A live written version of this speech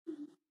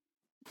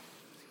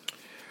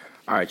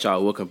All right,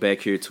 y'all. Welcome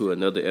back here to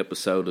another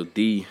episode of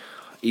the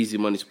Easy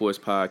Money Sports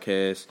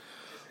Podcast.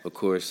 Of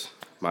course,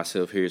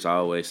 myself here as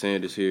always,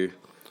 Sanders here.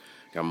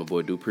 Got my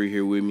boy Dupree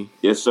here with me.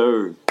 Yes,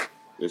 sir.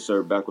 Yes,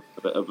 sir. Back with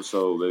another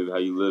episode, baby. How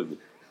you living?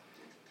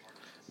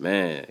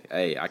 Man,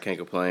 hey, I can't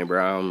complain,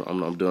 bro.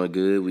 I'm doing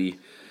good. We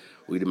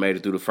done made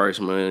it through the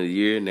first month of the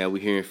year. Now we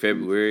here in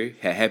February.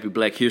 Happy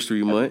Black History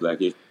Happy Month. Black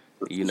History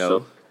You for sure.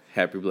 know,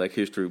 Happy Black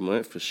History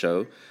Month for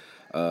sure.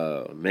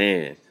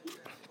 Man,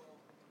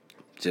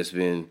 just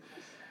been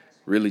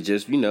really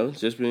just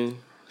been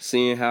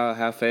seeing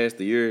how fast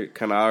the year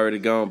kind of already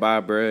gone by,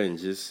 bro, and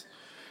just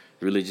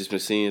really just been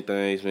seeing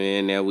things,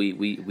 man. Now we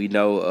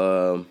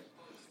know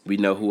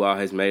who all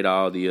has made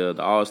all the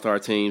All-Star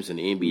teams in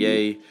the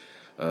NBA.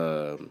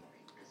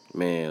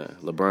 Man,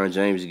 LeBron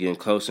James is getting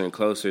closer and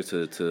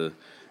closer to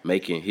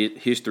making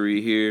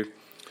history here.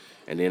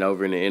 And then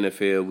over in the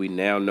NFL, we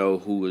now know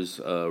who is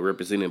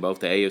representing both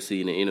the AFC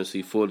and the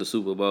NFC for the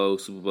Super Bowl.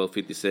 Super Bowl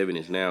 57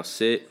 is now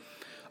set.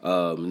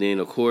 Then,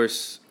 of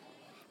course,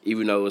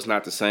 even though it's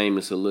not the same,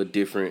 it's a little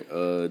different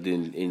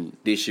than in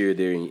this year.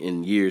 There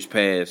in years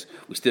past,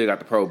 we still got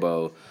the Pro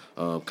Bowl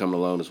coming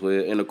along as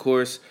well. And of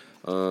course,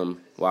 while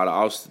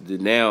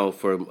now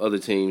for other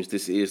teams,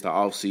 this is the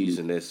off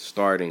season that's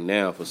starting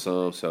now for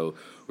some. So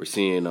we're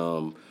seeing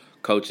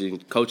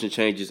coaching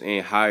changes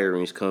and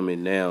hirings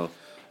coming now,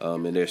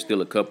 and there's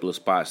still a couple of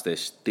spots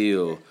that's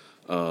still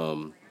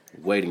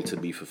waiting to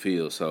be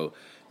fulfilled. So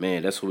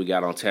man, that's what we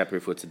got on tap here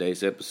for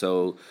today's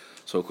episode.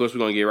 So of course we're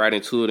gonna get right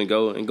into it and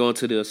go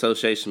into the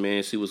association,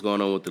 man. See what's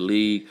going on with the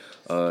league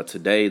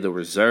today. The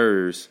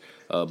reserves,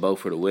 both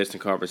for the Western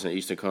Conference and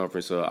Eastern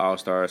Conference All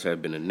Stars,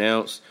 have been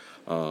announced.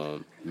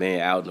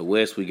 Man, out in the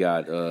West we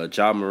got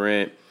Ja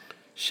Morant,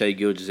 Shai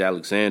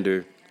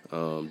Gilgeous-Alexander,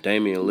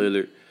 Damian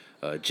Lillard,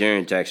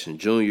 Jaren Jackson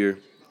Jr.,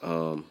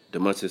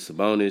 Domantas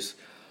Sabonis.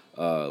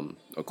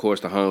 Of course,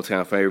 the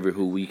hometown favorite,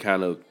 who we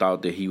kind of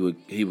thought that he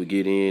would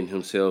get in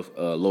himself,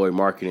 Lauri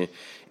Markkanen,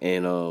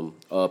 and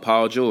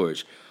Paul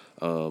George.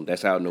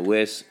 That's out in the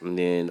West. And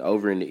then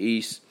over in the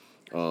East,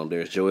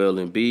 there's Joel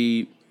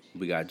Embiid.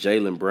 We got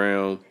Jaylen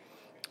Brown,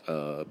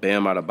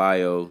 Bam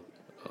Adebayo,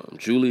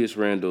 Julius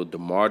Randle,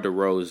 DeMar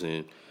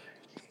DeRozan,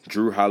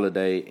 Drew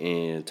Holiday,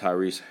 and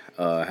Tyrese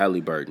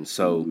Halliburton.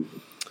 So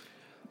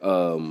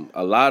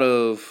a lot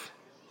of,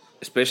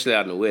 especially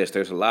out in the West,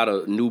 there's a lot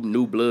of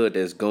new blood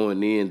that's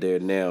going in there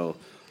now,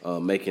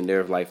 making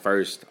their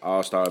first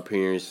All-Star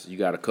appearance. You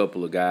got a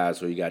couple of guys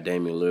where you got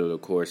Damian Lillard,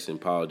 of course,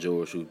 and Paul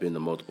George, who've been to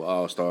multiple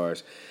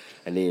All-Stars.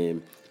 And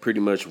then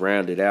pretty much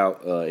rounded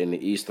out in the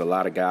East, a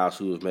lot of guys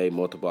who have made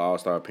multiple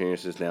All-Star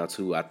appearances now,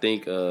 too. I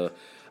think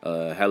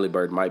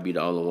Halliburton might be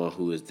the only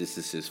one this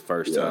is his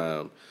first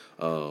time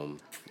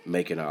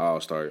making an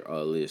All-Star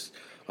list,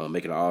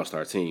 making an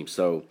All-Star team.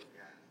 So,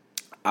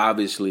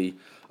 obviously,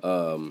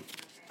 the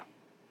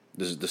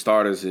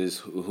starters is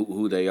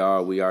who they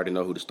are. We already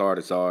know who the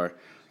starters are.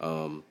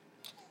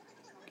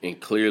 And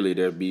clearly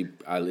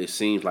it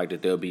seems like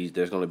that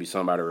there's going to be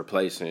somebody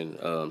replacing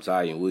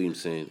Zion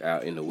Williamson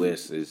out in the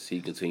West as he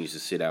continues to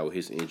sit out with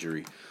his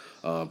injury.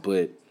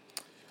 But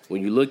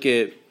when you look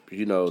at,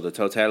 the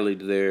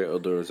totality there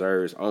of the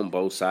reserves on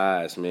both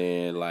sides,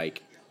 man,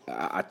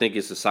 I think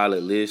it's a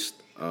solid list.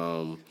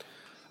 I'm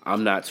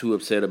not too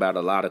upset about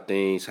a lot of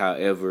things.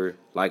 However,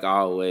 like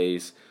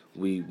always,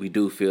 we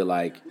do feel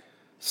like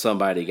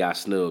somebody got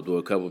snubbed, or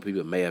a couple of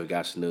people may have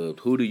got snubbed.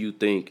 Who do you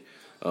think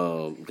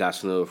got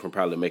snubbed from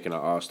probably making the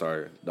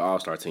All-Star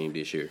team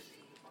this year?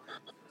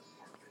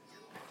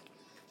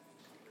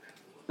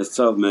 It's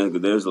tough, man,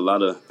 because there's a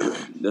lot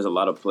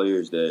of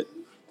players that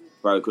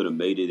probably could have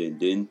made it and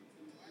didn't.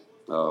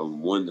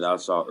 One that I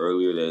saw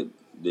earlier that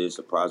did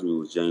surprise me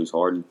was James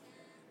Harden.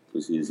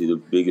 Is he the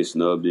biggest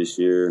snub this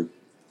year?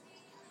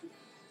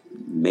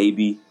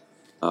 Maybe.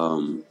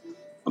 I'm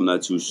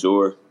not too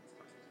sure.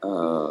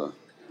 Out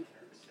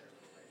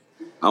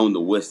in the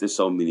West, there's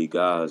so many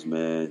guys,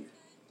 man.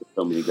 There's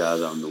so many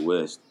guys out in the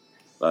West.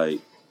 Like,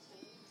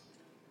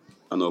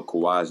 I know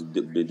Kawhi's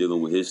been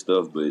dealing with his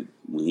stuff, but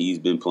when he's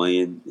been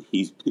playing,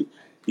 he's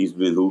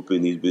been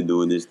hooping, he's been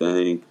doing this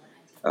thing.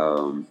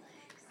 I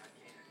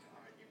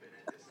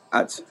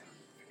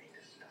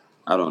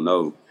don't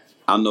know.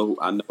 I know who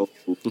I know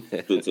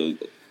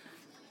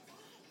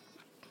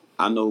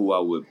who I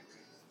would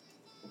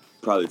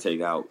probably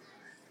take out.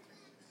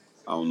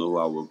 I don't know who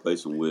I would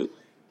replace him with,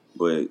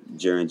 but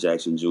Jaren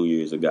Jackson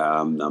Jr. is a guy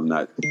I'm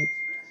not.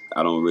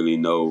 I don't really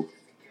know.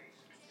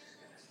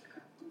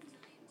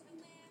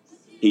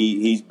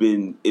 He's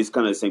been. It's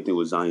kind of the same thing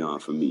with Zion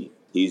for me.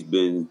 He's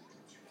been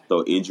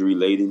so injury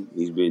laden.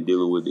 He's been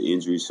dealing with the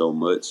injury so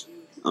much.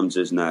 I'm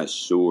just not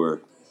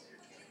sure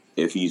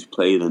if he's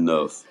played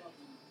enough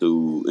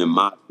to, in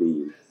my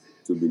opinion,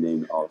 to be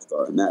named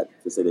All-Star. Not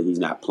to say that he's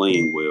not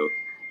playing well,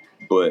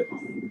 but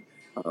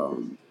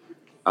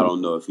I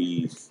don't know if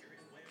he's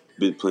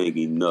been playing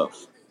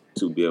enough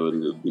to be able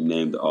to be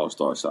named the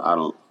All-Star. So I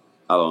don't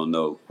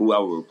know who I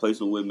would replace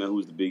him with, man.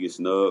 Who's the biggest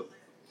snub?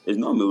 It's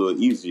normally a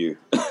little easier.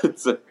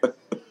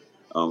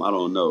 I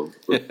don't know.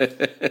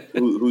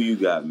 Who you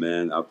got,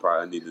 man? I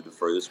probably need to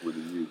defer this one to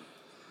you.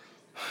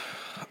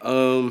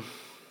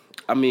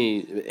 I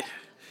mean,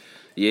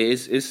 yeah,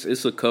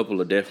 it's a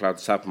couple of definitely off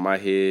the top of my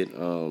head.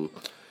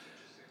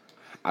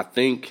 I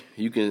think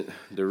you can.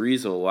 The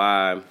reason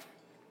why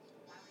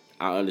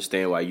I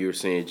understand why you're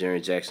saying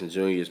Jaren Jackson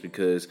Jr. is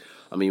because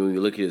I mean when you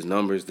look at his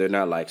numbers, they're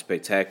not like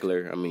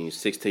spectacular. I mean,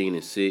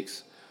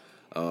 16-6,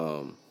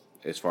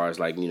 as far as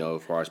like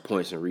as far as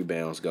points and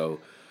rebounds go.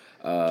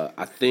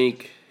 I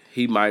think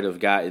he might have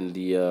gotten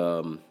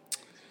the.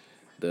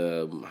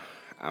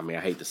 I mean,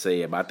 I hate to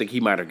say it, but I think he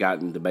might have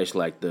gotten the basically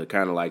like the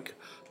kind of like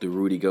the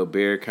Rudy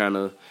Gobert kind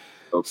of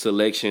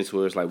selections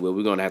where it's like, well,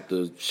 we're gonna have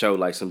to show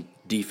like some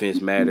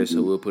defense matters,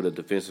 so we'll put a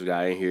defensive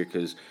guy in here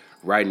because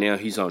right now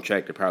he's on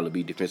track to probably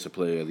be defensive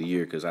player of the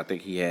year because I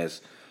think he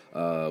has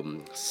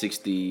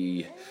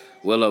 60,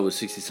 well over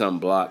 60 something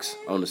blocks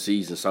on the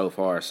season so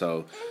far.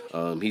 So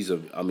he's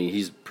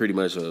pretty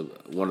much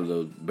one of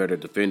the better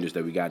defenders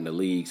that we got in the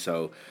league.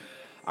 So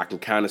I can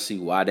kind of see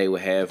why they would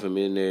have him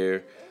in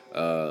there.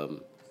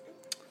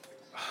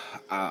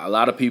 A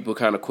lot of people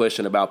kind of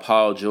question about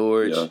Paul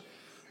George. Yeah.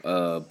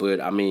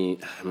 But I mean,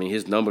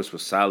 his numbers were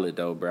solid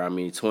though, bro. I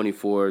mean,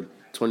 24,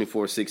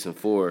 6 and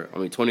 4. I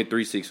mean,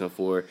 23, 6 and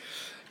 4.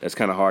 That's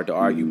kind of hard to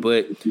argue.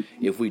 But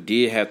if we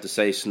did have to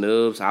say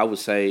snubs, I would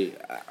say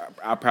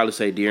I'd probably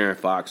say De'Aaron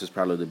Fox is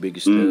probably the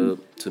biggest snub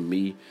to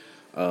me.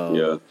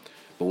 Yeah.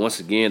 But once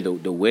again,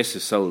 the West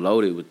is so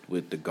loaded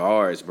with the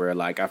guards, bro.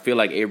 Like I feel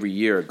like every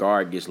year a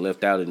guard gets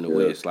left out in the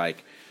West.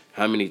 Like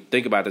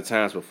think about the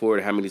times before,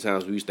 how many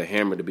times we used to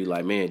hammer to be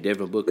like, man,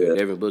 Devin Booker, and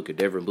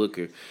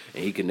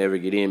he could never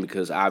get in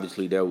because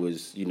obviously there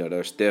was,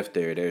 there's Steph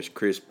there, there was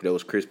Chris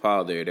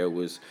Paul there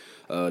was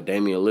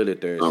Damian Lillard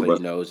there.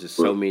 So, it's just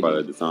so many. Probably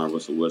at the time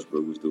Russell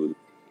Westbrook was doing it.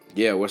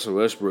 Yeah, Russell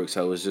Westbrook.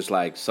 So it's just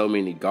like so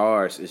many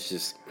guards.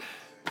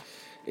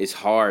 It's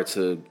hard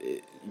to,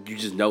 you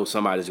just know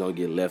somebody's going to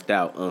get left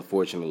out,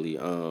 unfortunately.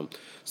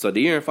 So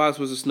De'Aaron Fox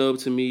was a snub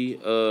to me.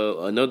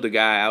 Another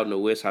guy out in the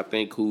West, I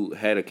think, who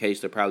had a case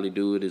to probably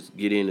do it is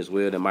get in as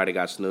well that might have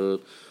got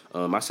snubbed.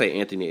 I say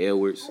Anthony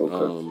Edwards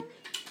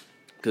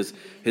because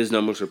his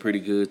numbers are pretty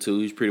good too.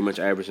 He's pretty much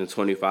averaging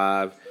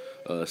 25,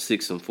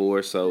 6 and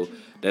 4. So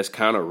that's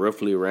kind of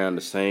roughly around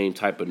the same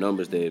type of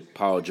numbers that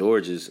Paul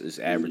George is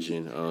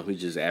averaging.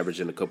 He's just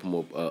averaging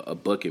a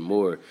bucket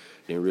more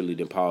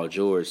than Paul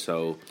George.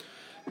 So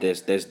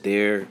that's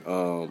there.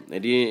 And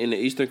then in the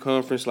Eastern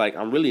Conference, like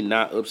I'm really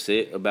not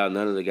upset about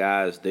none of the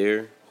guys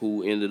there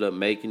who ended up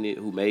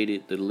who made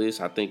it to the list.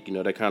 I think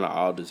they're kind of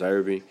all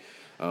deserving.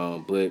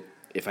 But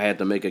if I had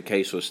to make a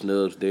case for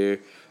snubs there,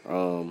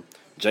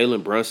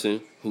 Jalen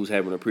Brunson, who's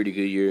having a pretty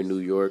good year in New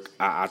York,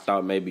 I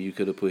thought maybe you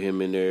could have put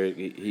him in there.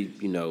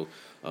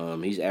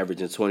 He's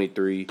averaging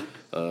 23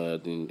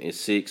 and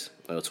 6,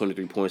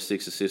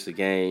 23.6 assists a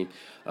game.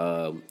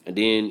 And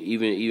then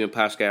even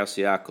Pascal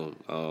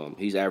Siakam,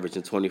 he's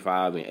averaging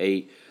 25 and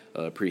 8.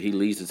 He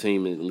leads the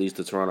team and leads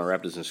the Toronto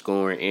Raptors in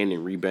scoring and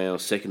in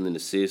rebounds, second in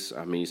assists.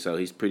 I mean, so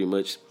he's pretty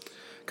much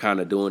kind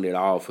of doing it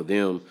all for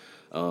them.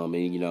 And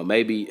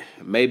maybe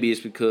it's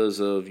because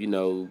of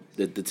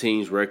the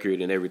team's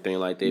record and everything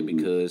like that.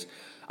 Because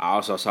I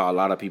also saw a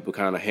lot of people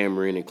kind of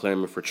hammering and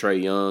clamoring for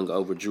Trae Young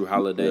over Drew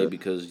Holiday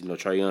because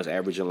Trae Young's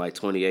averaging like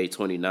 28,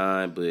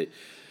 29, but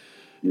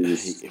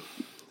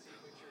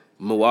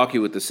Milwaukee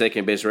with the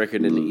second best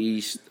record in the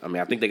East. I mean,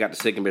 I think they got the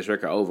second best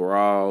record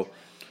overall.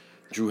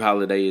 Drew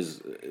Holiday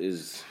is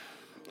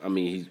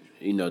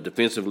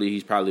defensively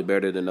he's probably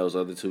better than those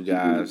other two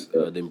guys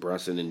than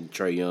Brunson and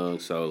Trae Young.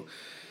 So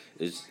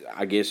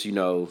I guess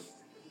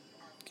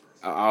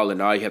all in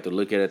all you have to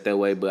look at it that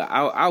way. But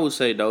I would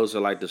say those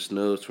are like the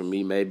snubs for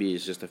me. Maybe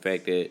it's just the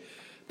fact that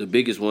the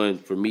biggest one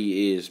for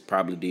me is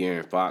probably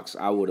De'Aaron Fox.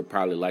 I would have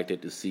probably liked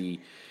it to see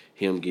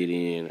him get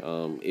in.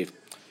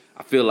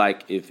 I feel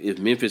like if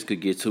Memphis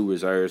could get 2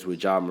 reserves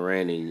with Ja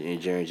Morant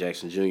and Jaren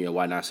Jackson Jr.,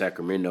 why not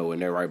Sacramento?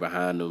 And they're right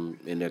behind them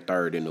and they're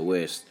third in the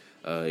West.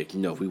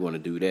 If we want to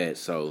do that,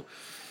 so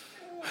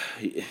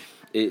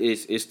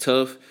it's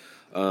tough.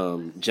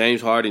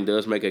 James Harden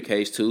does make a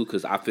case too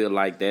because I feel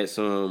like that's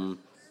one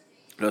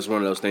of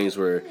those things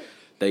where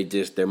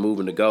they're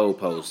moving the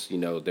goalposts.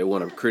 They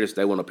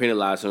want to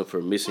penalize him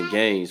for missing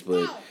games,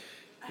 but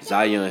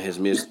Zion has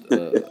missed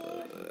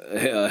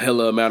a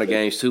hella amount of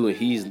games too, and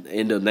he's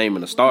ended up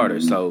naming a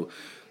starter. So,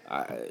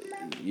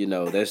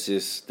 that's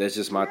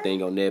just my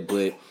thing on that.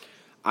 But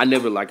I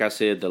never, like I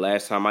said the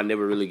last time, I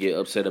never really get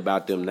upset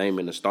about them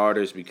naming the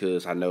starters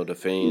because I know the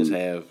fans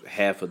have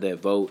half of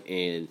that vote,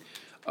 and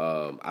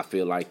I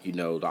feel like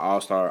the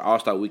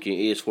All-Star weekend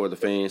is for the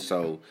fans.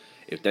 So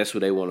if that's who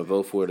they want to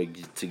vote for to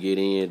get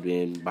in,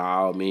 then by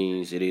all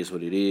means, it is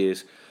what it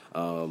is.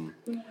 Like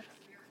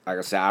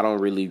I said, I don't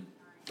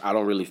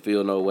really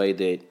feel no way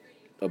that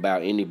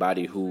about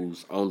anybody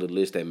who's on the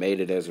list that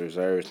made it as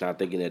reserves, not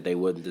thinking that they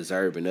wasn't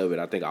deserving of it.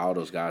 I think all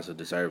those guys are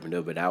deserving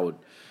of it.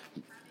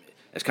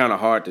 It's kind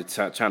of hard to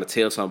trying to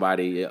tell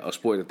somebody a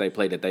sport that they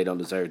play that they don't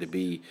deserve to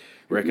be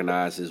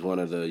recognized as one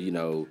of the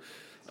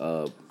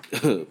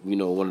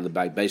one of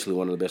the basically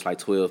one of the best like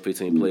 12,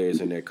 15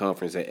 players in their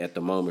conference at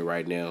the moment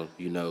right now.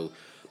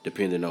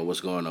 Depending on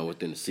what's going on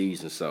within the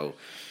season. So,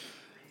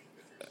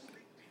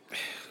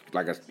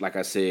 like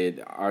I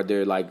said, are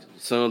there like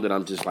some that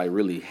I'm just like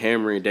really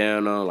hammering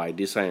down on? Like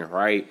this ain't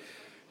right.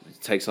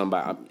 Take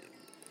somebody.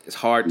 It's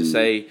hard to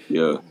say.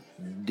 Yeah.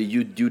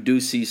 You do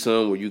see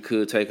some where you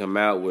could take him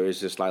out where it's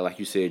just like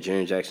you said,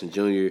 Jaren Jackson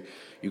Jr.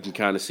 You can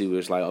kind of see where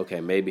it's like, okay,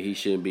 maybe he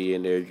shouldn't be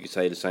in there. You can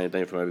say the same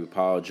thing for maybe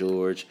Paul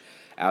George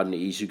out in the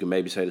East. You can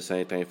maybe say the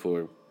same thing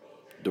for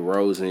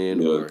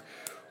DeRozan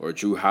or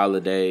Drew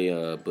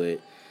Holiday. But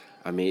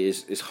I mean,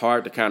 it's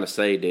hard to kind of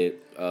say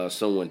that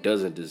someone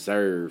doesn't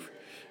deserve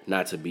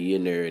not to be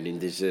in there, and then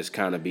just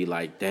kind of be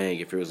like, dang,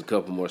 if there was a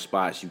couple more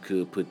spots, you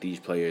could put these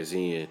players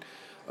in.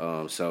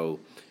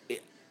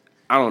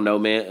 I don't know,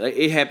 man.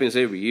 It happens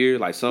every year.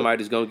 Like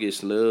somebody's gonna get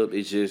snubbed.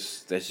 It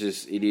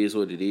is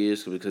what it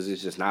is because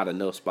it's just not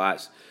enough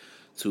spots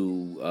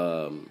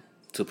to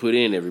put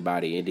in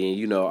everybody. And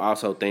then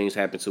also things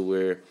happen to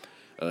where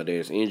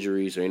there's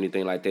injuries or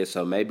anything like that.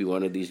 So maybe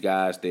one of these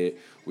guys that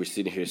we're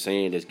sitting here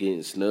saying that's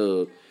getting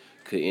snubbed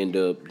could end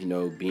up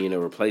being a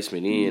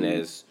replacement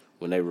as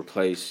when they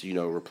replace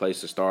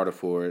the starter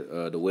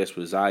for the West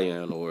with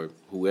Zion or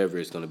whoever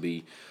it's going to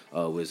be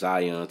with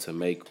Zion to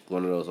make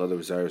one of those other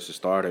reserves a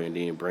starter and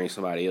then bring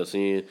somebody else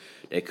in.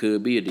 That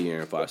could be a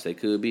De'Aaron Fox. That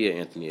could be an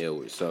Anthony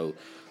Edwards. So,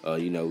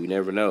 we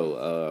never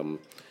know.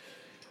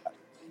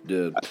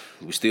 We're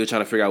still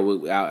trying to figure out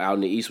what out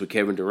in the East with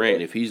Kevin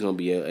Durant if he's going to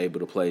be able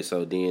to play.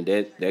 So then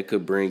that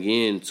could bring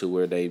in to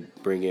where they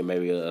bring in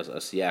maybe a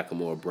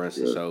Siakam or a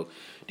Brunson. Yeah. So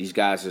these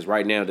guys is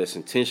right now that's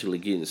intentionally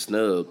getting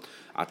snubbed.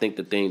 I think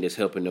the thing that's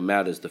helping them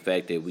out is the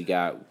fact that we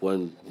got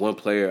one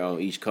player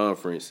on each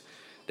conference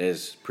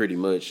that's pretty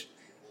much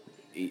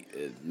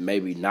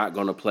maybe not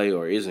going to play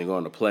or isn't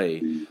going to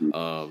play.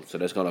 So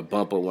that's going to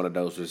bump up one of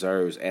those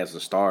reserves as a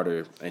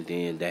starter, and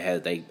then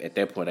at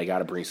that point they got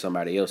to bring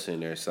somebody else in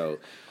there. So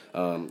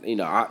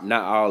not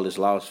all is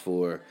lost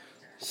for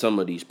some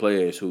of these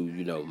players who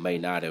may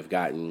not have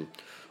gotten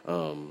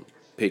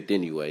picked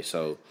anyway.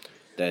 So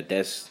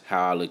that's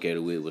how I look at it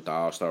with the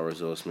All-Star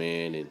results,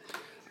 man. And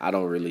I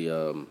don't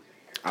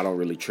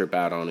really trip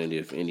out on it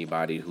if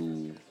anybody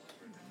who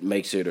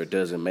makes it or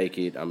doesn't make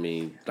it. I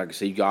mean, like I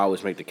said, you can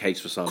always make the case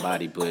for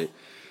somebody, but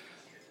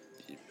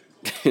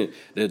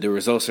the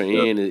results are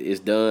in. It's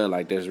done.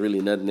 Like there's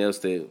really nothing else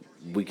that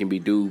we can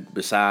do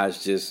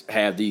besides just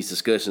have these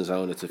discussions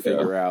on it to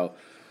figure out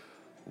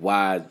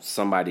why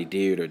somebody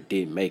did or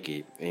didn't make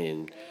it,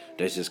 and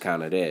that's just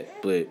kind of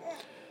that. But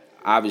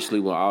obviously,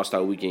 when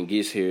All-Star Weekend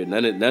gets here,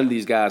 none of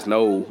these guys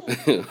know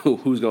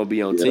who's going to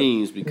be on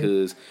teams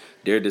because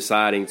they're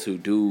deciding to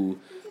do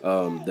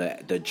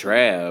the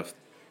draft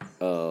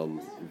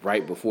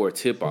right before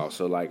tip-off.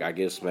 So, I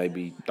guess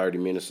maybe 30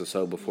 minutes or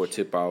so before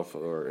tip-off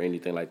or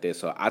anything like that.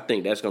 So, I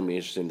think that's going to be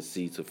interesting to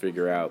see, to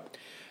figure out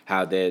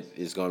how that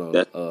is going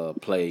to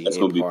play that's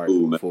in gonna be part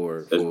cool, man.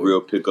 for real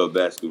pickup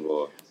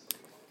basketball.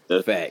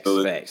 That's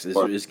facts.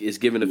 It's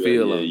giving a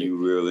feel on it. You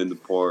real in the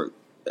park.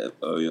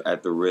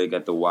 At the reg,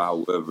 at the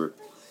wild, whatever.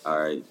 All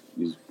right,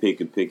 just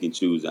pick and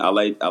choose. I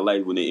like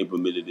when they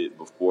implemented it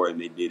before and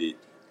they did it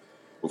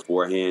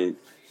beforehand.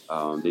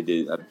 They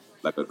did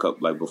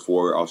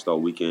before All-Star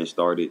Weekend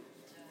started,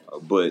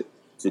 but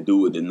to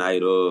do it the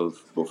night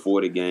of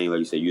before the game, like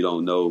you said, you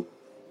don't know.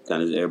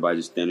 Kind of everybody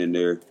just standing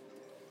there,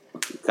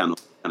 kind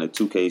of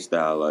 2K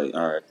style. Like,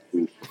 all right,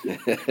 cool.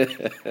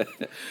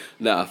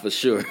 Nah, for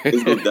sure.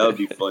 That would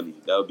be funny.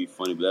 That would be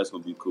funny, but that's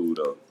gonna be cool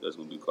though. That's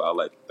gonna be cool. I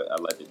like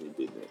that they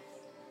did that.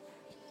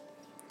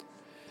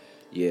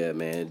 Yeah,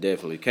 man,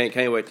 definitely.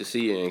 Can't wait to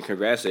see it, and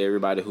congrats to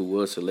everybody who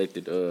was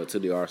selected to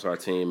the All-Star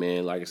team,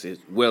 man. Like I said,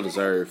 well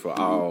deserved for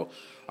all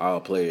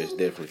players,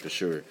 definitely for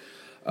sure.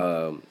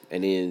 And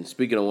then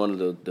speaking of one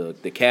of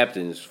the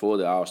captains for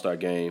the All-Star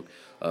game,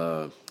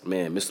 man,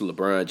 Mr.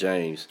 LeBron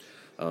James.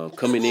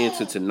 Coming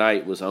into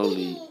tonight was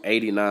only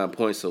 89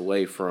 points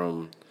away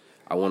from,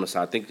 I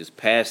think just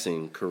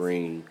passing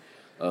Kareem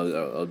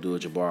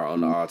Abdul-Jabbar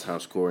on the all-time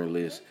scoring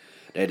list.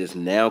 That is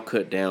now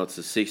cut down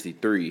to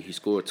 63. He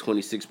scored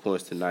 26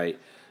 points tonight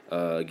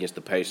against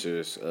the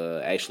Pacers,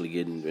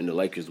 actually and the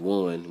Lakers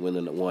winning that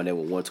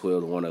with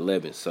 112 to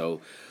 111.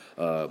 So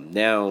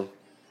now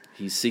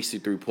he's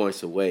 63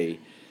 points away.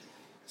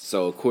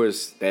 So, of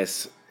course,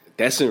 that's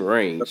in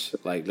range.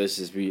 Like, let's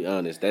just be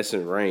honest. That's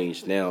in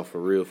range now for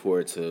real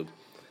for it to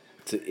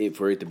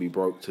be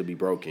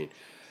broken.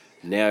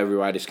 Now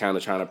everybody's kind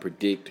of trying to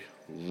predict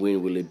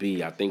when will it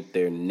be. I think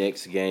their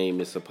next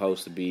game is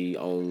supposed to be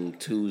on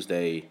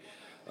Tuesday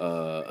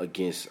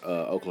against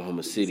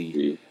Oklahoma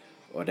City,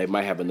 or they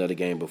might have another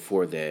game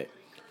before that.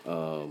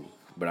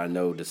 But I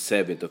know the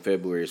 7th of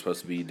February is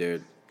supposed to be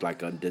their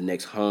the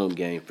next home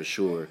game for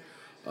sure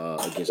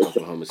against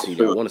Oklahoma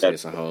City. I want to say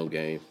it's a home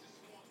game.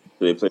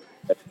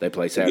 They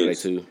play Saturday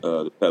too?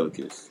 The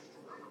Pelicans.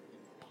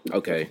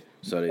 Okay,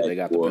 so they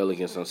got the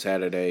Pelicans on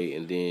Saturday,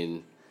 and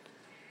then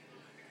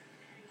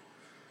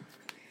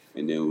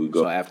we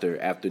go. So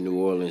after New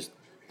Orleans,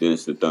 then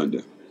it's the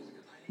Thunder.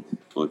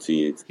 on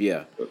TNT.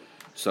 Yeah.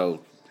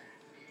 So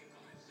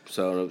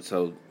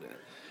so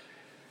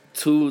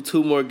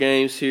two more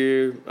games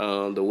here.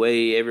 The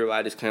way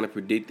everybody's kind of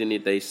predicting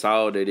it, they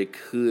saw that it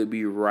could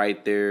be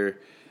right there.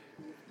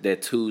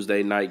 That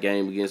Tuesday night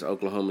game against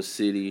Oklahoma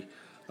City.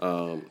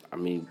 I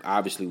mean,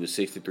 obviously with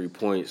 63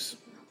 points,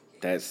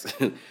 that's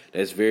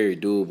that's very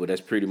doable. That's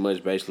pretty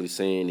much basically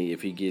saying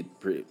if he get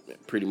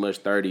pretty much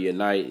 30 a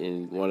night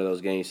in one of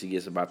those games, he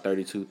gets about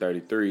 32,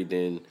 33,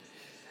 then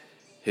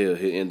he'll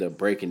end up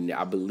breaking.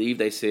 I believe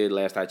they said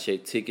last I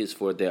checked, tickets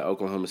for that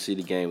Oklahoma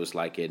City game was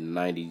like at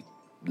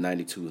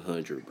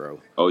 9,200, bro.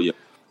 Oh yeah,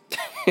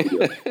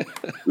 yeah.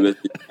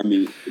 I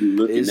mean,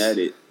 looking It's at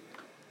it,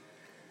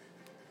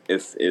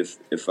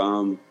 if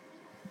I'm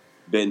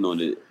betting on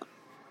it,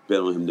 bet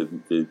on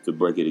him to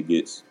break it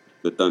against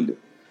the Thunder.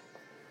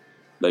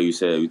 Like you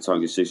said, we're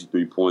talking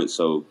 63 points,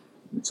 so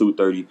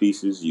 230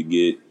 pieces, you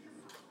get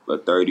a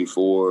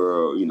 34,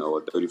 or,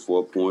 a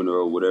 34 pointer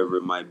or whatever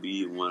it might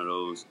be, one of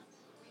those,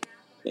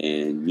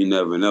 and you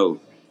never know.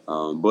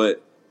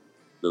 But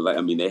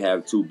they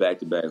have two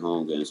back-to-back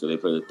home games, so they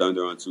play the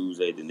Thunder on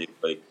Tuesday, then they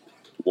play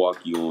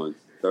Milwaukee on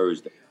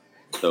Thursday.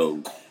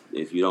 So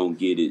if you don't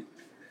get it,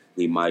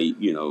 he might,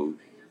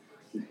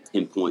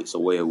 10 points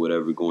away or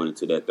whatever going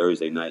into that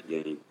Thursday night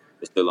game.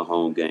 It's still a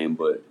home game,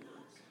 but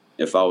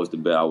if I was to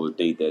bet, I would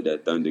think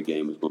that Thunder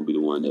game is going to be the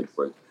one that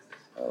breaks.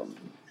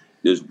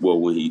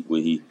 When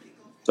he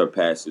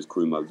surpasses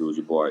Kareem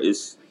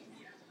Abdul-Jabbar,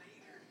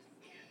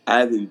 I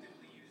haven't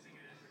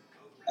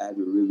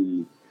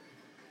really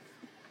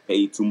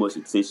paid too much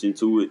attention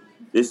to it.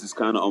 This is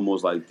kind of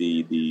almost like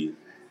the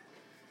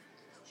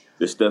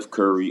Steph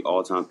Curry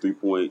all-time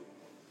 3-point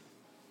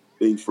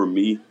thing for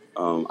me.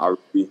 I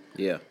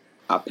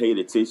paid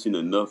attention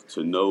enough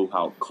to know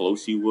how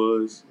close he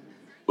was,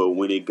 but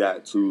when it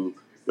got to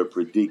the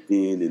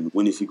predicting and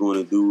when is he going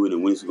to do it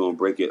and when is he going to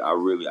break it,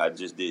 I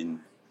just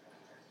didn't.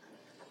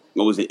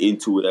 I wasn't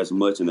into it as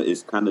much, and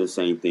it's kind of the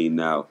same thing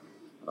now.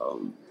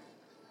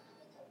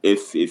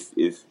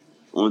 If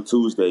on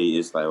Tuesday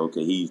it's like,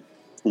 okay, he's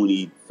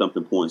 20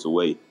 something points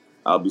away,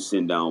 I'll be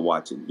sitting down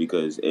watching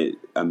because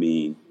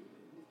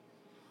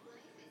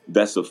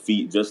that's a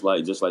feat, just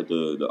like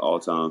the all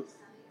time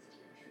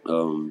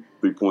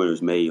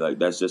 3-pointers made. Like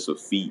that's just a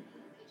feat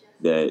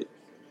that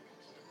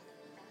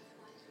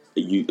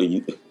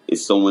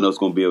it's someone else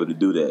gonna be able to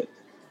do that.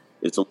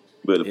 It's someone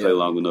be able to play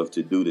long enough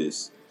to do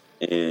this,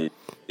 and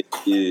it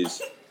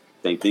is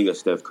same thing as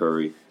Steph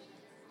Curry.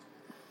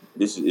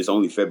 It's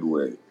only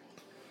February.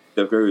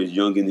 Steph Curry is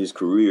young in his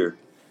career.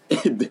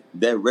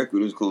 That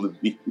record is going to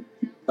be.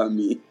 I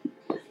mean,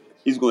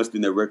 he's going to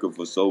extend that record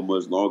for so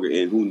much longer,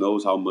 and who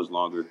knows how much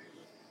longer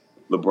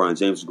LeBron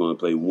James is going to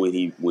play when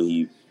he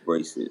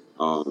breaks it.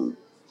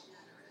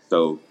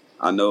 So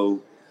I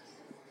know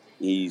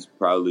he's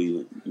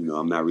probably,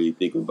 I'm not really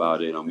thinking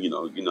about it. How you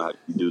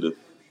do the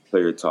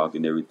player talk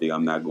and everything.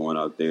 I'm not going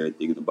out there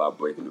thinking about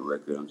breaking the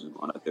record. I'm just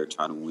going out there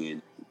trying to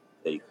win,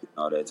 take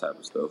all that type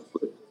of stuff.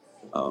 But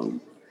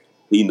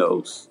he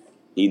knows.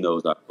 He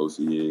knows how close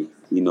he is.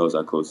 He knows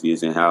how close he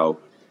is and how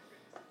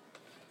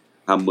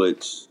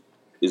much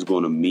it's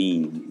going to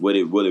mean, what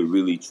it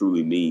really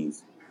truly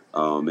means.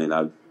 And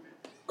I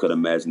could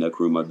imagine that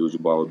Kareem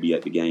Abdul-Jabbar would be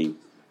at the game,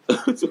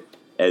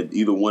 at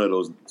either one of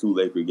those two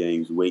Laker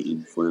games,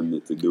 waiting for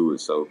him to do it.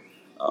 So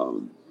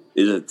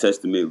it's a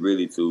testament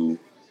really to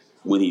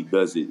when he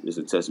does it. It's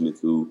a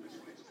testament to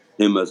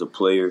him as a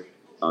player.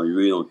 You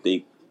really don't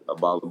think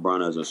about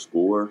LeBron as a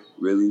scorer,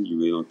 really. You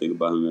really don't think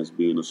about him as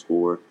being a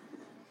scorer.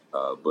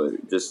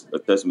 But just a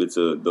testament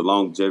to the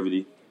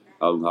longevity,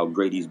 how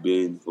great he's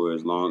been for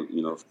as long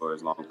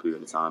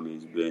period of time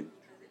he's been.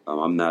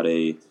 I'm not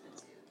a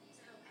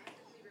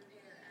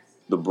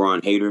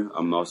LeBron hater.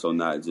 I'm also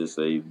not just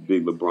a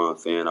big LeBron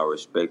fan. I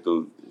respect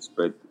him,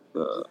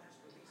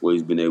 what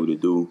he's been able to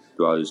do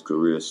throughout his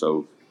career.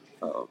 So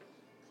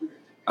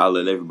I'll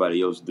let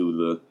everybody else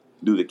do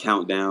the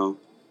countdown.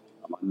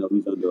 I know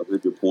he's under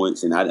 100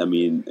 points, and I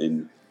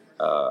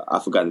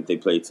forgot that they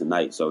played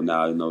tonight. So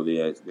now I know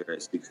they're at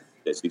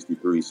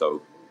 63.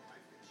 So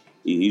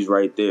he's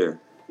right there.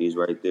 He's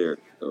right there.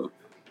 So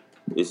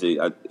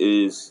it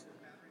is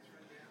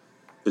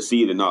to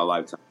see it in our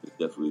lifetime. It's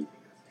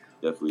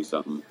definitely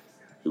something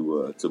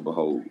to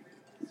behold.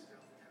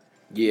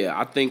 Yeah,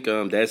 I think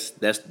that's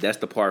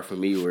the part for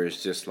me where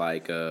it's just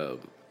like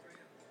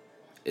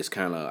it's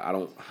kind of I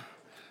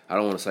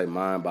don't want to say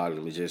mind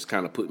boggling. It just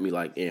kind of put me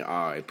like in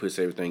awe. It puts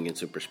everything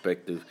into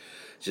perspective.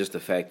 Just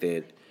the fact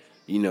that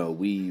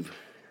we've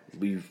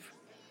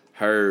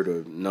heard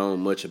or known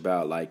much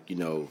about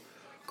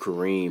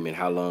Kareem and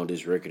how long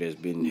this record has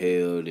been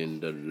held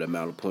and the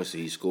amount of points that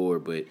he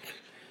scored, but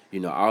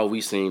all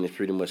we seen is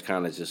pretty much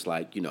kind of just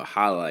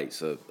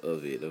highlights of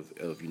it, of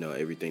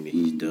everything that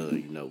he's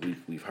done.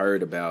 We've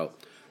heard about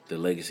the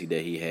legacy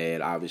that he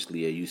had,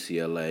 obviously at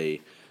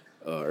UCLA,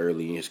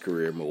 early in his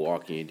career,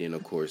 Milwaukee, and then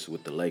of course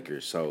with the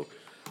Lakers. So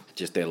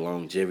just that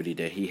longevity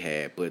that he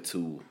had, but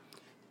to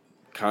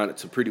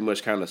pretty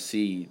much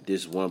see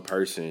this one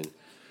person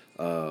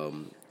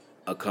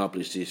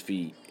accomplish this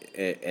feat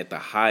at the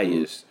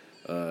highest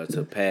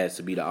to pass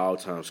to be the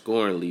all-time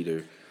scoring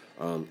leader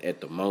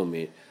at the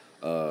moment.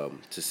 To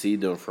see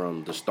them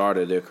from the start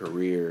of their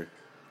career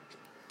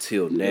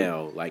till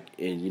now, like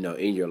in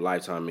your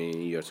lifetime,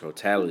 in your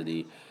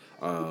totality,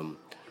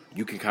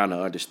 you can kind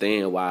of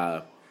understand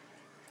why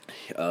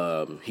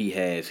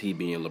he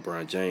being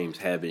LeBron James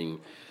having,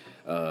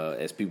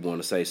 as people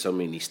want to say, so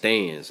many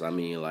stands. I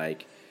mean,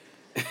 like,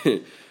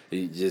 I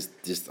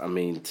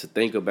mean, to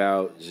think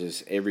about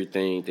just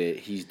everything that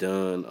he's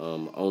done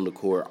on the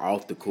court,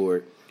 off the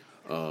court.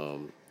 A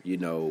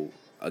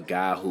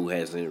guy who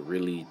hasn't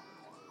really,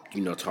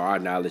 to our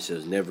knowledge,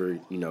 has never,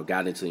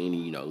 got into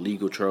any,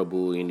 legal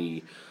trouble,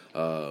 any,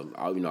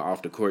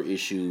 off the court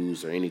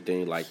issues or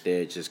anything like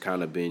that. Just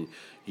kind of been,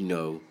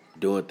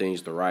 doing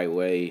things the right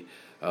way.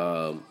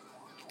 And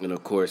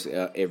of course,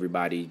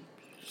 everybody,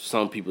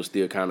 some people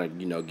still kind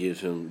of,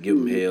 give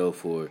him hell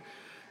for,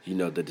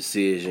 the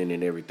decision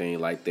and everything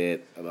like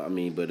that. I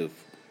mean, but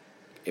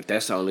if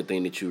that's the only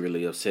thing that you're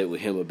really upset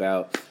with him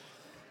about,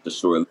 For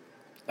sure.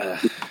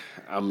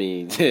 I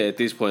mean, at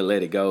this point,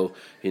 let it go.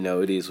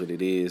 It is what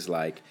it is.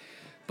 Like,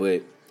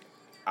 but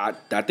I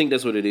think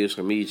that's what it is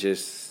for me.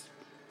 Just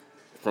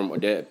from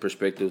that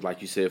perspective,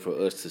 like you said, for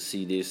us to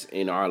see this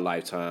in our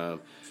lifetime,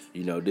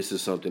 this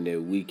is something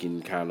that we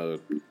can kind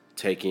of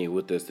take in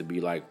with us to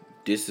be like,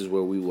 this is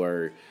where we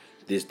were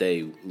this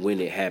day when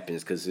it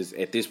happens. Because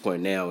at this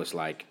point now, it's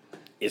like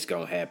it's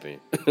gonna happen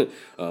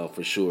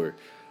for sure.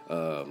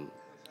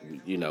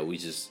 We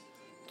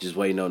just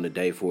waiting on the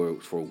day for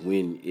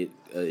when it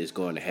is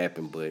going to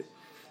happen. But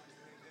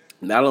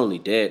not only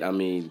that, I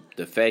mean,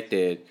 the fact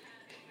that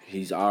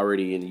he's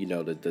already in,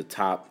 the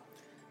top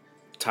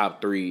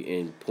three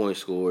in points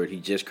scored. He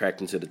just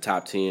cracked into the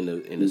top 10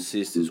 in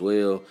assists as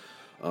well.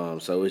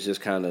 So it just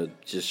kind of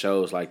just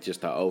shows like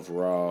just the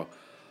overall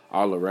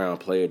all around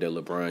player that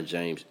LeBron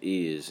James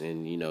is,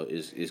 and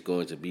is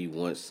going to be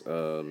once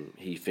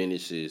he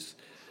finishes,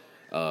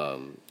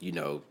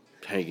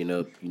 hanging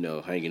up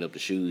the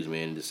shoes,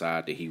 man, and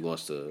decide that he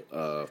wants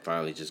to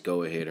finally just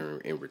go ahead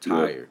and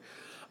retire.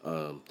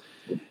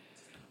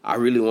 I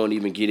really won't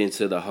even get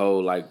into the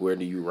whole, like, where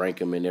do you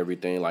rank him and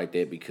everything like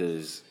that,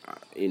 because,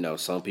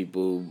 some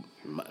people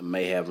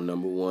may have him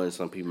number one,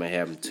 some people may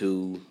have him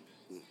two.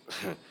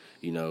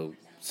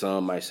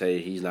 Some might say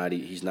he's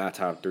not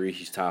top three,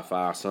 he's top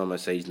five. Some might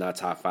say he's not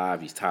top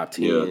five, he's top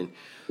 10.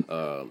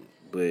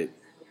 But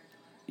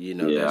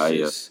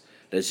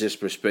that's just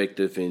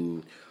perspective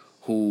and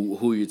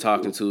who you're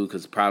talking to,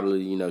 because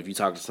probably, if you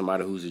talk to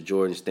somebody who's a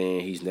Jordan stan,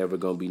 he's never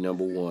gonna be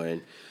number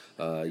one.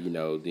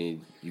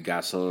 Then you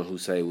got some who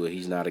say, well,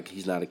 he's not a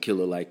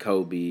killer like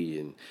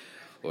Kobe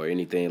or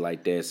anything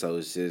like that. So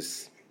it's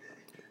just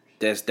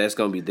that's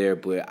gonna be there.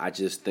 But I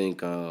just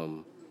think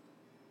I'm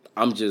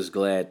just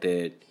glad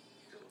that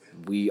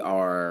we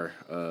are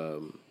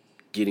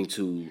getting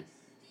to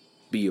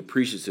be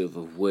appreciative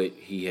of what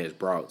he has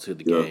brought to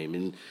the game.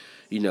 And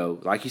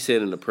like he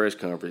said in the press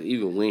conference,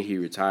 even when he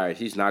retires,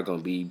 he's not going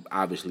to be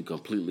obviously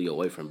completely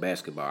away from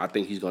basketball. I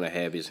think he's going to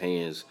have his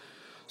hands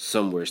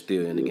somewhere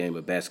still in the game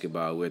of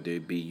basketball, whether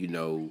it be,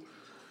 being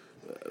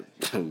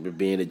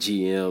a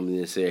GM,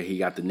 and say he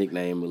got the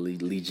nickname of Lee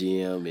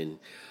GM. And,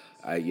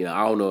 I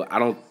don't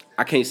know.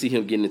 I can't see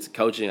him getting into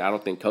coaching. I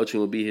don't think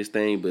coaching will be his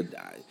thing, but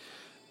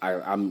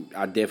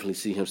I definitely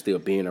see him still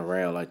being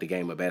around like the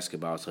game of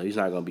basketball. So he's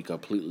not going to be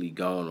completely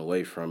gone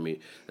away from it,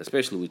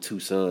 especially with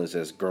two sons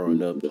that's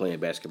growing up playing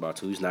basketball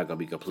too. He's not going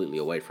to be completely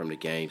away from the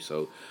game.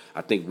 So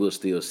I think we'll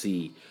still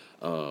see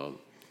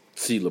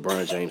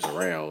LeBron James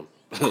around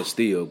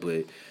still.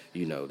 But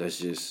that's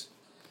just,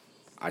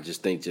 I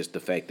just think just the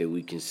fact that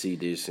we can see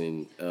this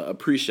and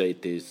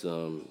appreciate this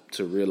to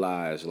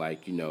realize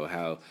like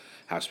how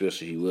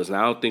special he was. And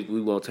I don't think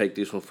we won't take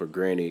this one for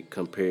granted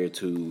compared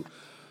to.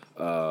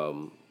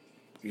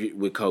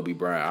 With Kobe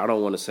Bryant, I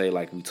don't want to say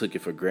like we took it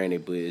for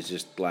granted, but it's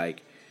just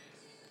like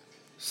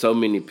so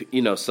many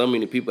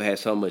people had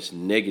so much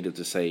negative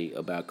to say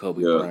about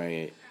Kobe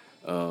Bryant,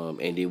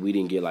 and then we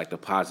didn't get like the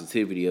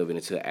positivity of it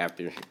until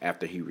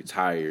after he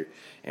retired.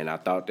 And I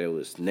thought that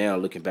was, now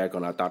looking back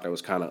on it, I thought that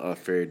was kind of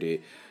unfair that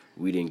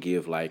we didn't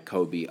give like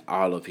Kobe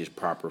all of his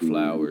proper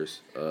flowers,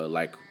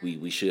 like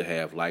we should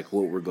have, like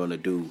what we're gonna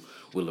do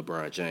with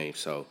LeBron James.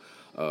 So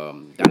I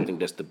think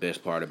that's the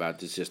best part about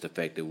this, just the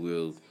fact that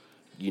we'll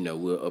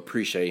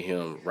appreciate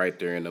him right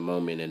there in the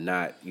moment and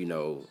not,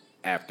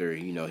 after,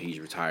 he's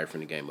retired from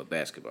the game of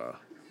basketball.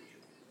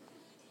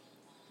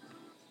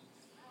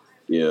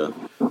 Yeah.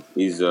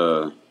 He's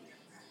I'd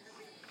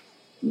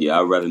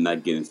rather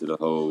not get into the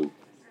whole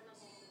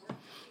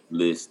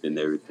list and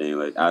everything.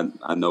 Like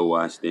I know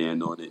where I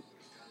stand on it.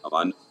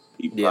 I know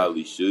he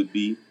probably should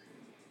be.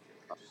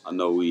 I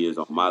know he is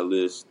on my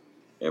list.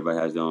 Everybody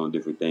has their own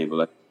different thing, but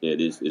like I said,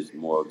 it's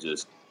more of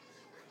just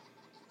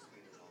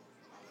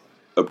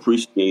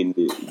appreciating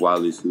it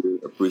while it's here,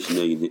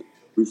 appreciating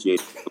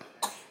it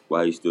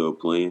while he's still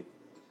playing.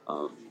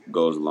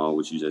 Goes along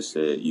with what you just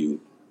said.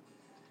 You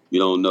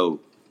don't know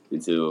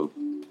until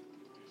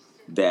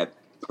that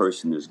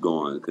person is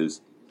gone,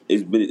 because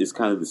it's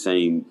kind of the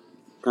same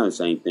kind of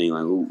same thing.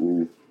 Like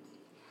who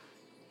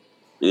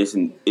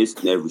and it's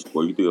in every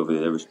sport. You think of it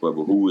in every sport,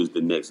 but who is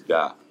the next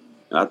guy?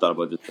 And I thought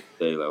about this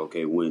today. Like,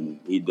 okay, when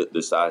he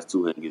decides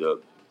to hang it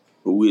up,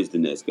 who is the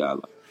next guy?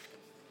 Like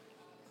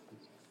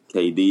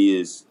KD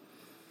is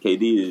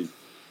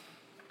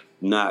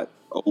not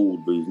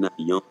old, but he's not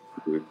young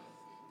either.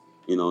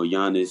 You know,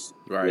 Giannis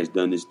has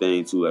done this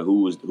thing too. Like,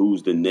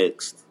 who's the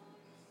next?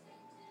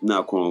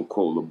 Not quote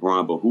unquote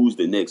LeBron, but who's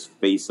the next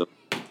face of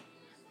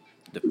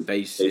the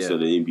face of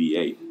the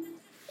NBA?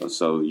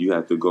 So you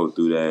have to go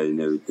through that and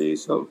everything.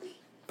 So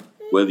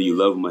whether you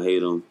love him or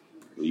hate him,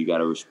 you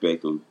gotta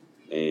respect him.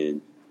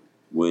 And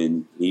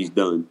when he's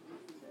done,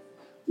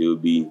 he will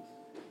be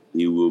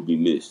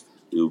missed.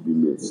 He will be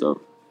missed.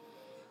 So,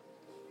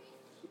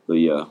 but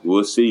yeah,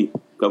 we'll see.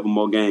 Couple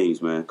more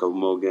games, man. Couple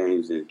more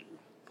games, and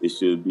he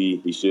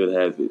should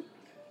have it.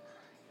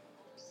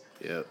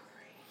 Yep.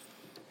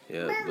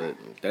 Yeah, but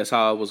that's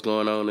all what's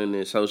going on in the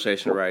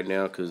association right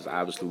now. Because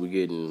obviously we're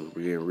getting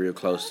real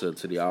close to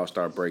the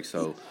All-Star break,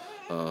 so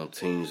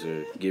teams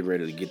are getting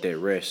ready to get that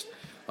rest,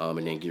 and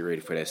then get ready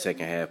for that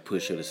second half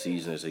push of the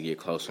season as they get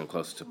closer and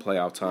closer to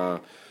playoff time.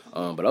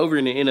 But over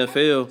in the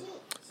NFL,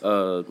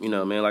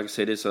 man, like I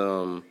said, it's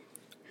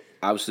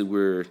obviously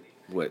we're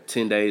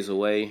 10 days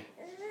away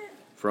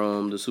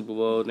from the Super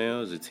Bowl now.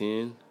 Is it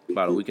 10?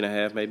 About a week and a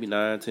half, maybe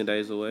 9-10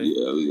 days away.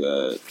 Yeah,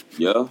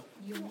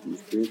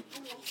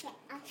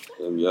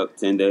 we got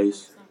 10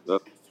 days.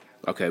 Yep.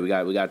 Okay, we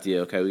got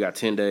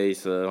 10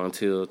 days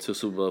until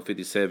Super Bowl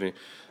 57.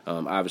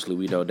 Obviously,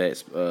 we know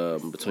that's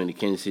between the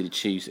Kansas City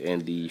Chiefs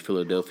and the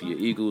Philadelphia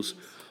Eagles.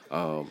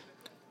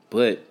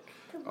 But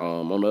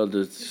on the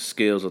other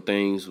scales of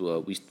things,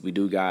 we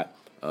do got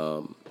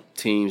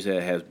teams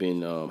that have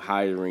been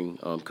hiring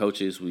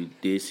coaches. We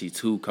did see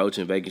 2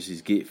 coaching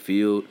vacancies get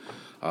filled.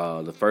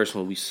 The first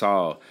one we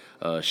saw,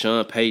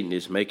 Sean Payton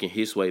is making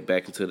his way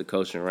back into the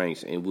coaching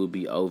ranks and will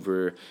be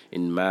over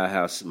in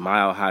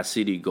Mile High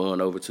City,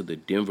 going over to the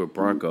Denver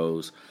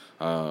Broncos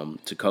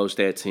to coach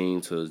that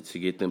team to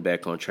get them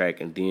back on track.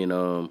 And then,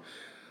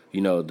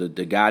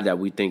 the guy that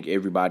we think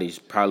everybody's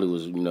probably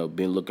was,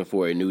 been looking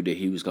for and knew that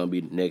he was going to be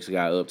the next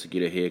guy up to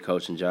get a head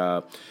coaching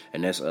job,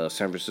 and that's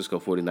San Francisco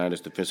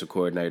 49ers defensive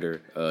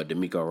coordinator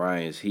DeMeco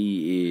Ryans.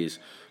 He is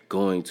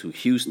going to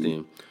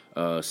Houston.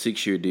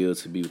 6-year deal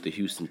to be with the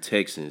Houston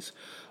Texans.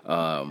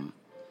 I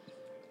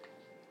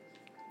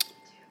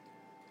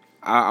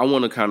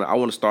want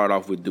to start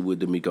off with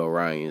DeMeco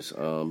Ryans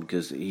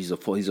because he's a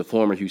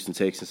former Houston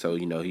Texan, so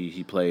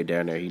he played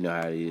down there. He know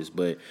how it is.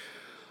 But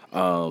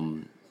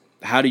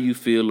how do you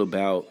feel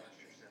about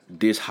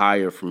this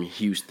hire from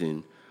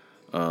Houston?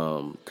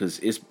 Because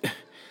it's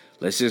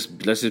let's just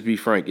be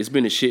frank, it's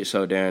been a shit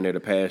show down there the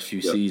past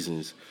few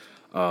seasons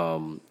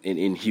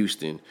in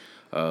Houston.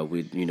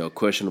 With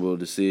questionable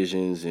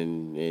decisions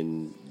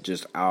and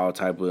just all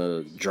type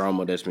of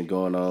drama that's been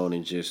going on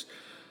and just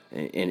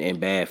and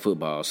bad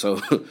football. So,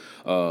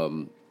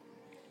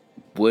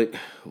 what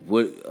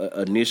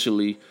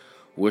initially,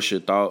 what's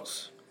your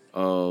thoughts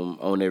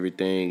on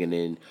everything? And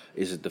then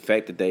is it the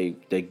fact that they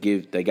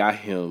got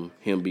him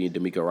being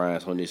DeMeco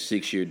Ryans on this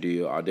 6-year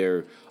deal? Are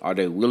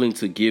they willing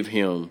to give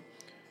him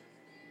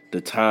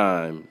the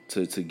time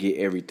to get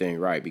everything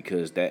right?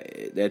 Because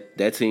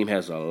that team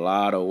has a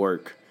lot of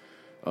work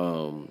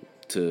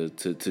to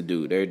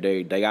do.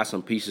 They got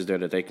some pieces there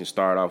that they can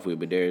start off with,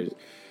 but they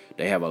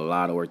have a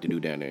lot of work to do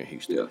down there in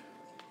Houston. Yeah.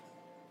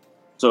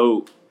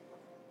 So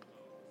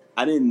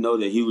I didn't know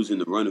that he was in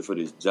the running for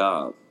this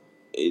job.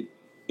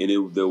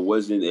 There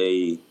wasn't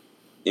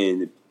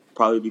and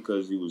probably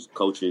because he was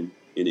coaching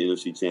in the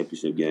NFC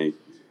Championship game,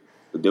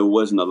 but there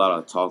wasn't a lot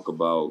of talk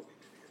about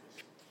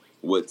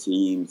what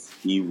teams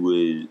he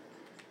would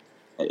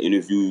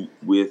interview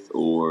with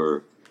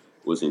or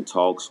was in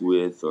talks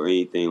with or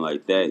anything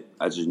like that.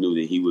 I just knew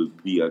that he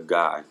would be a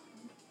guy.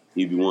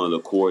 He'd be one of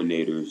the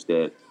coordinators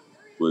that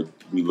would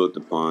be looked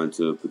upon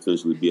to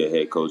potentially be a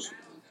head coach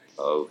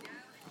of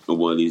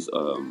one of these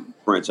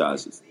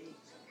franchises.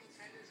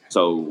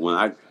 So when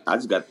I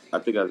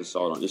think I just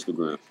saw it on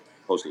Instagram,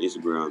 posted on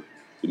Instagram,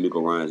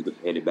 DeMeco Ryans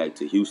headed back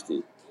to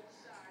Houston.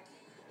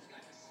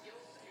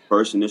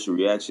 First initial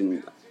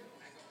reaction,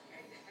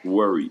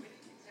 worried.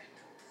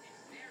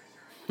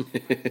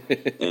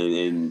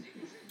 and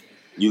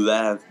you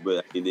laugh,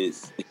 but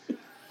it's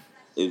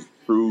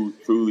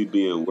truly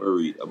being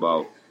worried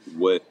about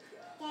what's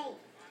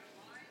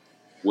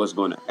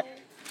going to happen.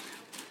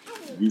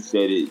 You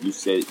said it. You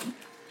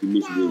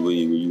mentioned it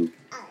when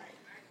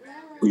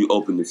you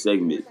opened the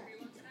segment.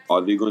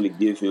 Are they going to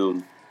give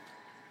him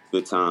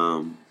the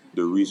time,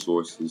 the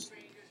resources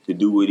to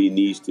do what he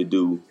needs to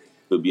do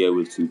to be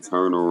able to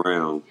turn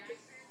around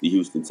the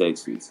Houston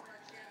Texans?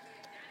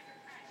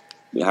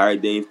 They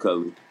hired Dave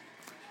Cullen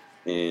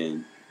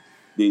and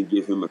didn't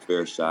give him a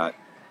fair shot.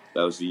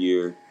 That was the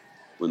year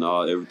when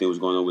everything was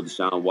going on with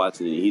Deshaun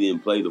Watson, and he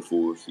didn't play the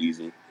full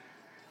season.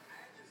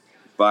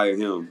 Fire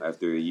him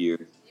after a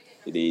year,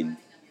 and then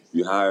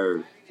you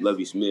hire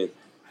Lovie Smith,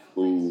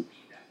 who,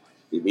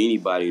 if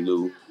anybody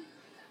knew,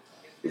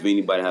 if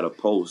anybody had a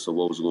pulse of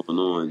what was going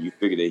on, you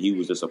figured that he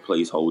was just a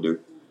placeholder.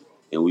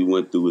 And we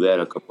went through that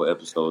a couple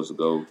episodes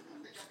ago.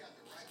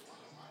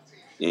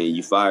 And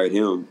you fired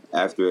him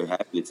after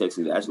having the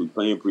Texans actually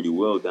playing pretty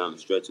well down the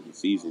stretch of the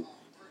season,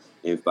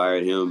 and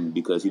fired him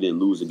because he didn't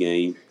lose a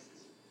game.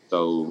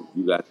 So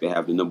you got to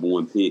have the number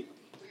one pick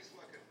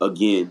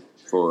again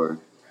for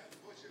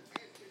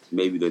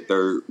maybe the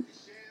third,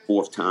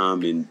 fourth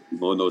time in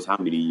Lord knows how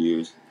many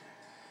years.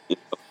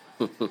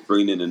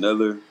 Bring in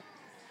another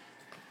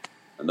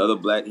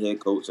black head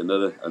coach,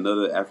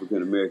 another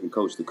African American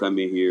coach to come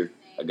in here,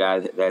 a guy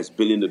that's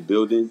been in the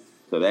building.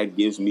 So that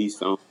gives me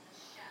some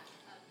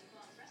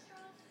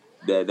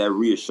that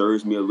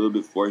reassures me a little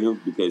bit for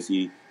him because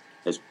he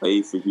has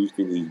played for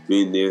Houston. He's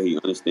been there. He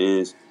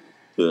understands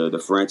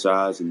the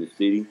franchise and the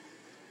city.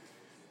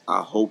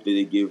 I hope that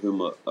they give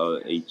him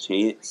a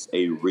chance,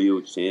 a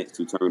real chance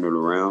to turn it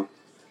around.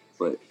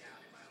 But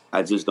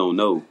I just don't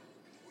know.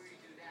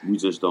 We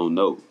just don't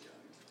know.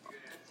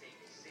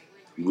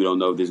 We don't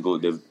know if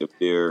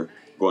they're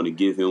going to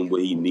give him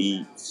what he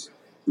needs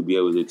to be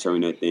able to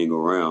turn that thing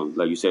around.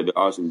 Like you said, there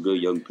are some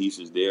good young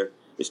pieces there,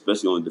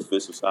 especially on the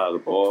defensive side of the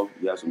ball.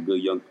 You have some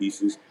good young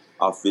pieces.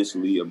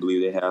 Offensively, I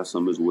believe they have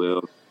some as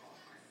well.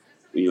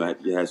 You have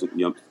some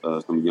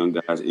young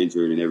guys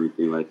injured and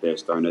everything like that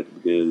starting at the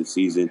beginning of the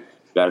season.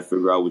 You got to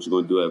figure out what you're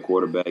going to do at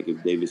quarterback,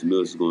 if Davis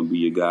Mills is going to be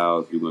your guy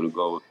or if you're going to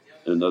go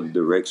in another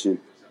direction.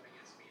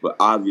 But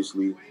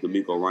obviously,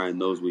 DeMeco Ryan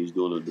knows what he's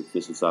doing on the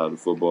defensive side of the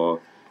football.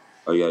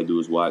 All you got to do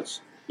is watch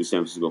the San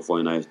Francisco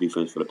 49ers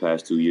defense for the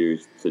past 2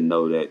 years to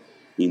know that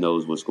he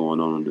knows what's going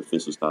on the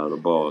defensive side of the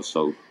ball.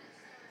 So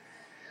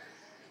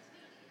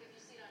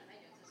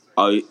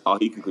all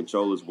he can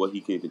control is what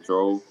he can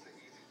control.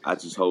 I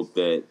just hope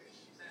that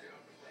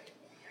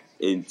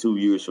in 2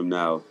 years from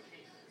now,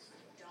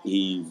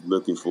 he's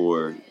looking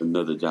for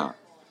another job.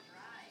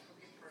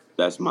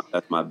 That's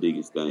my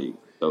biggest thing.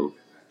 So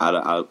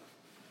I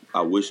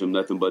wish him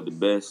nothing but the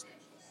best.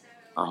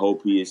 I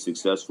hope he is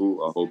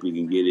successful. I hope he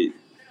can get it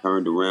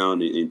turned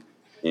around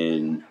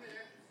and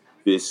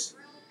if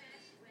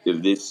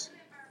this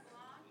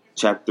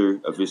chapter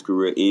of his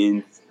career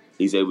ends,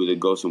 he's able to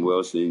go somewhere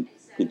else and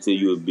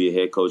continue to be a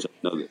head coach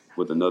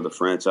with another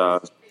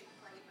franchise.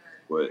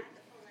 But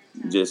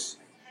just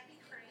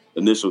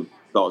initial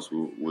thoughts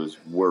was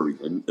worry.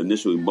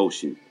 Initial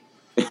emotion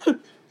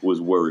was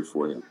worried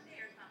for him.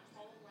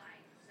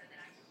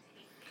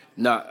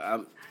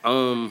 Nah,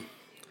 mine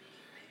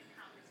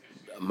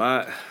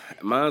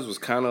was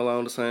kind of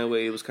along the same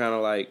way. It was kind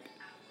of like,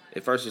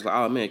 at first it's like,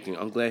 oh man,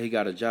 I'm glad he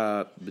got a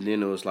job, but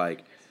then it was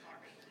like,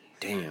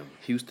 damn,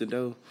 Houston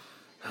though.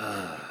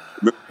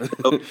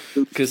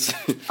 Because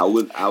I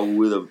would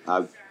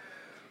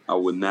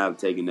not have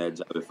taken that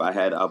job if I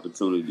had the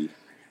opportunity.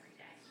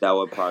 That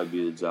would probably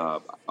be the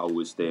job I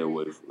would stay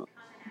away from.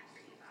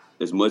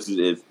 As much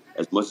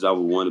as I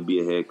would want to be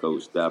a head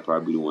coach, that'd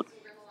probably be the one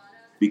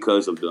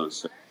because of the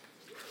uncertainty.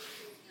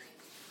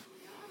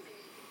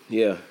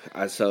 yeah,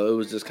 so it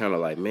was just kind of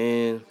like,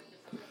 man.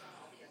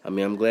 I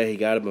mean, I'm glad he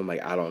got it, but I'm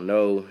like, I don't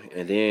know.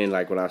 And then,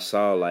 like, when I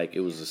saw, like, it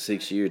was a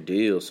 6-year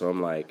deal, so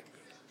I'm like,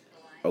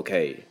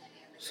 okay,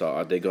 so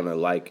are they going to,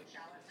 like,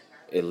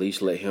 at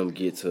least let him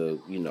get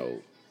to,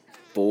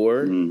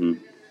 4?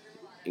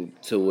 Mm-hmm.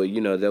 To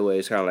where, that way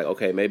it's kind of like,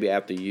 okay, maybe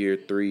after year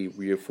 3,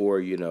 year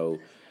 4,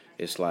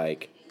 it's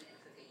like,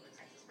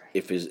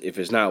 if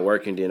it's not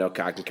working, then,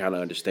 okay, I can kind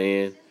of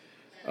understand.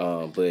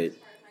 But,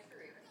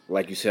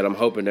 like you said, I'm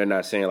hoping they're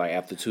not saying, like,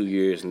 after 2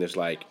 years, and it's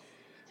like,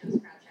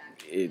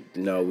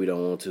 no, we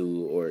don't want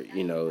to, or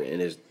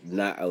and it's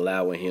not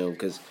allowing him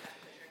because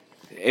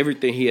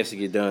everything he has to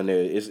get done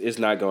there, it's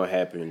not going to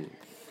happen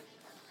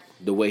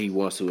the way he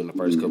wants to in the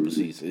first couple of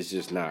seasons. It's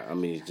just not. I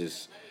mean, it's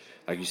just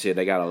like you said,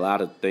 they got a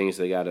lot of things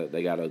they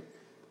gotta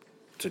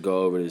to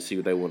go over to see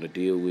what they want to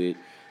deal with.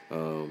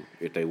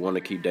 If they want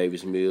to keep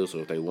Davis Mills,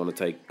 or if they want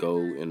to go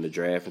in the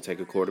draft and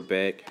take a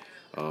quarterback.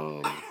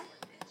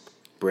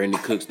 Brandon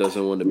Cooks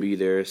doesn't want to be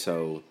there,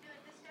 so.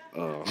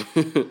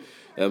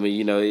 I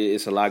mean,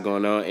 it's a lot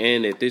going on.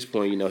 And at this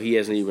point, he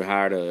hasn't even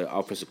hired an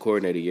offensive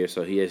coordinator yet,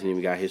 so he hasn't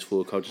even got his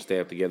full coaching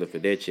staff together for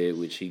that yet,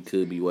 which he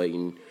could be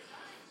waiting,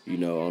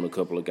 on a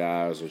couple of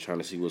guys or trying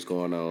to see what's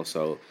going on.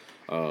 So,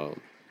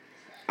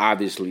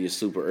 obviously, it's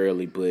super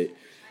early, but,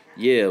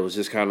 yeah, it was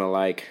just kind of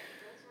like,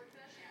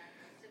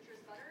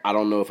 I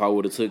don't know if I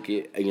would have took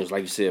it.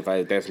 Like you said,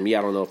 if that's me,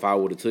 I don't know if I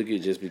would have took it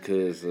just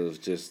because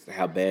of just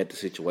how bad the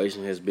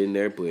situation has been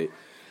there, but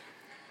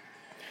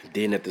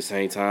then at the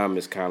same time,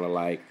 it's kind of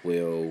like,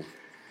 well,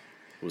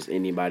 was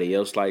anybody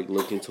else like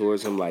looking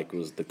towards him? Like,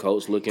 was the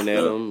Colts looking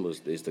at him? Were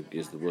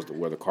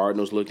the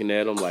Cardinals looking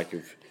at him? Like,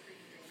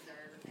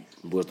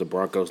 was the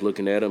Broncos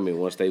looking at him? And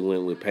once they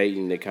went with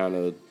Peyton, they kind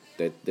of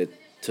that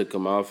took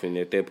him off, and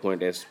at that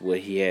point, that's what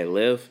he had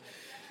left.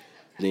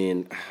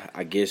 Then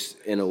I guess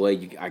in a way,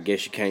 you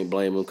can't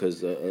blame him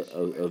because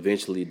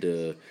eventually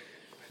the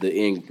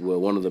end.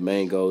 Well, one of the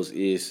main goals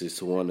is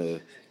to want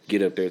to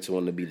get up there to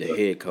want to be the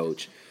head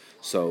coach.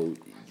 So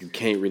you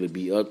can't really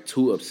be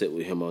too upset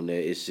with him on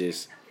that. It's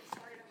just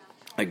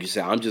like you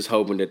said, I'm just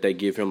hoping that they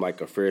give him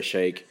like a fair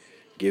shake,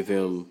 give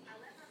him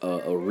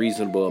a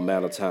reasonable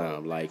amount of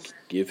time, like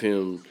give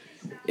him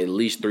at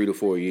least 3 to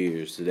 4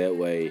 years, so that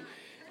way,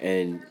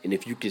 and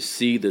if you can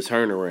see the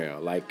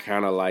turnaround, like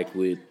kind of like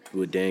with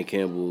Dan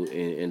Campbell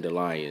and the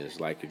Lions,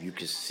 like if you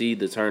can see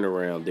the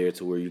turnaround there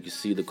to where you can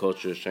see the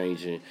culture is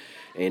changing,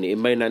 and it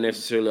may not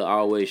necessarily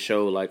always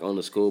show like on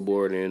the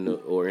scoreboard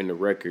or in the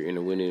record in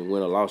the win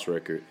or loss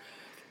record,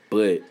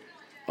 but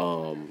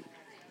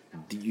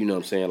you know what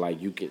I'm saying? Like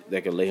they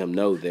can let him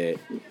know that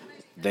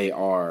they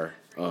are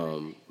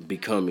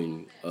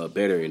becoming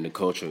better and the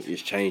culture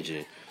is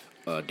changing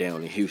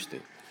down in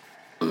Houston.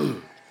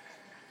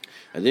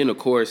 And then of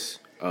course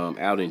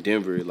out in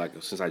Denver, like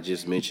since I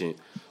just mentioned,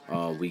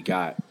 we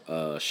got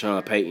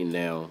Sean Payton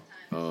now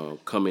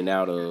coming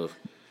out of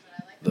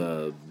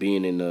the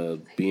being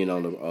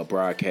on the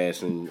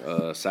broadcasting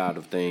side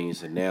of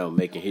things, and now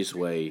making his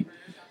way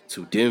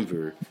to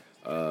Denver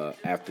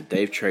after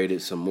they've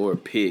traded some more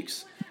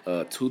picks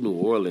to New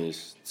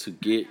Orleans to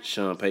get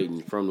Sean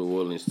Payton from New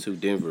Orleans to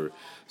Denver.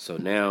 So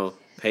now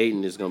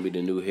Payton is going to be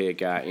the new head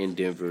guy in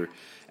Denver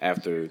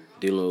after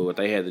dealing with what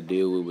they had to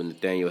deal with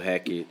Nathaniel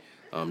Hackett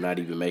not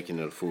even making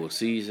it a full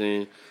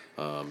season,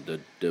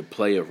 the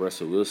play of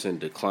Russell Wilson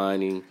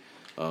declining,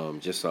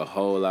 just a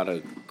whole lot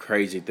of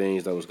crazy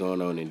things that was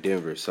going on in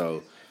Denver.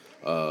 So,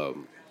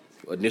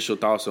 initial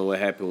thoughts on what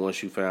happened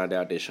once you found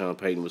out that Sean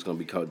Payton was going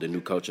to be the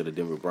new coach of the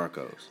Denver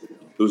Broncos?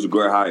 It was a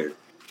great hire.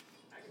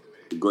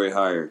 A great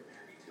hire.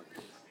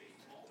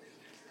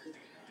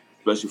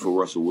 Especially for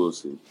Russell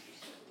Wilson.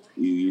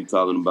 You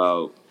talking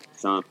about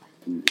Sean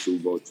Payton,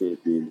 Super Bowl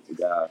champion, the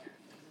guy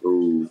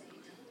who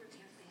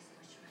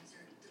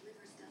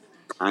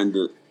kind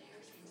of,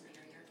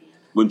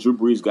 when Drew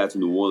Brees got to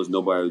New Orleans,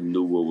 nobody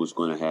knew what was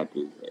going to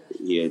happen.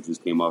 He had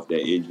just came off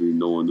that injury.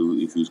 No one knew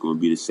if he was going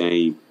to be the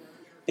same.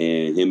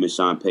 And him and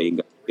Sean Payton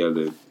got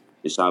together.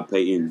 And Sean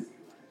Payton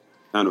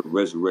kind of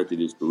resurrected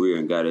his career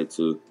and got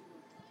Drew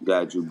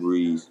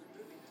Brees.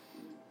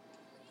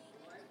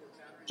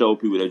 Showed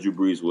people that Drew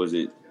Brees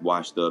wasn't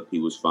washed up. He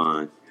was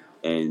fine.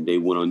 And they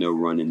went on their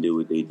run and did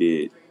what they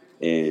did.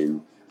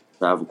 And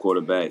to have a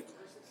quarterback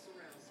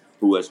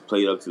who has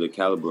played up to the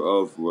caliber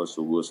of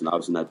Russell Wilson,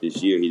 obviously not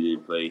this year. He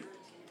didn't play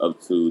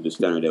up to the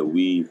standard that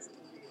we've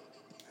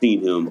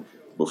seen him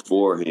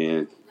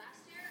beforehand.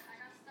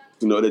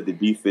 To know that the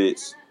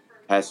defense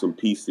has some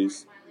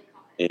pieces,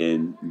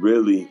 and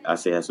really, I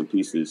say has some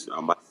pieces.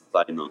 I might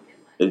lighten on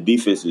the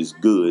defense is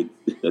good.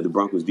 That the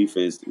Broncos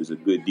defense is a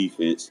good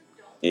defense,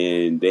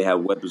 and they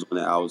have weapons on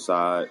the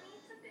outside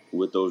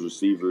with those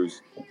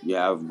receivers. You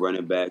have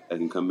running back that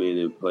can come in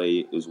and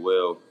play as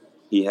well.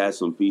 He has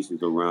some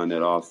pieces around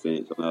that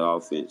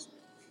offense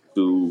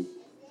to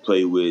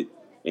play with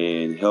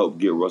and help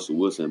get Russell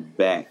Wilson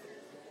back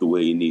the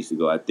way he needs to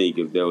go. I think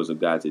if there was a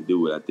guy to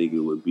do it, I think it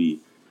would be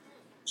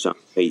Sean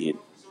Payton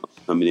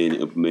coming in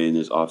and implementing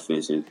his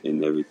offense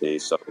and everything.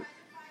 So,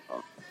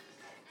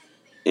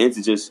 and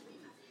to just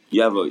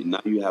you have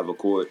a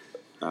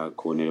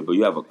coordinator, but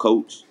you have a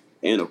coach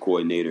and a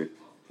coordinator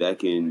that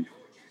can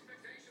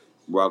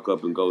rock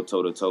up and go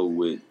toe to toe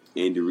with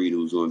Andy Reid,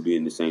 who's going to be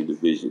in the same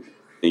division.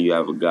 Then you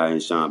have a guy in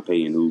Sean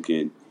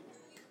Payton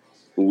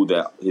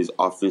his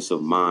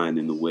offensive mind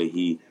and the way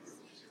he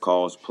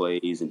calls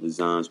plays and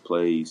designs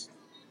plays,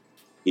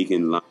 he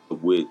can line up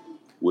with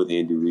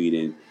Andy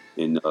Reid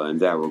in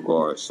that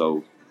regard.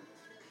 So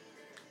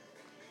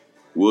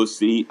we'll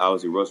see.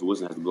 Obviously, Russell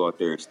Wilson has to go out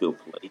there and still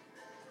play,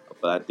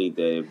 but I think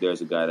that if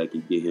there's a guy that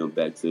can get him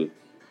back to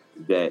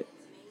that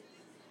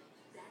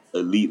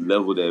elite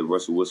level that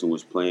Russell Wilson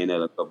was playing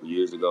at a couple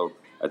years ago,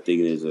 I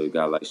think it is a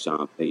guy like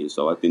Sean Payton.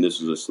 So I think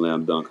this was a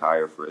slam dunk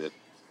hire for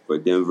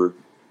Denver.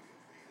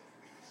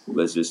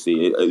 Let's just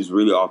see. It's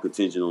really all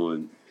contingent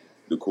on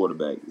the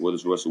quarterback. What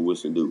does Russell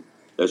Wilson do?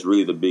 That's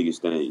really the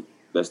biggest thing.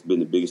 That's been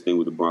the biggest thing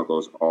with the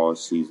Broncos all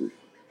season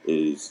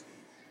is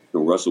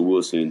Russell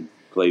Wilson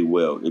play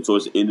well. And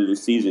towards the end of the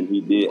season,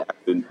 he did,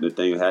 after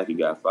Nathaniel Hackett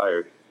got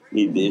fired,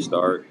 he did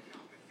start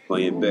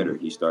playing better.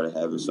 He started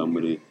having some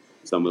of the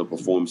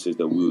performances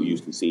that we were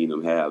used to seeing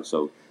him have.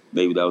 So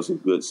maybe that was a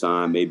good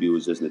sign. Maybe it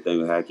was just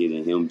Nathaniel Hackett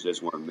and him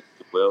just weren't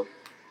making well.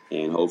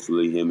 And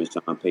hopefully him and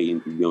Sean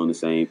Payton can be on the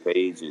same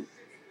page and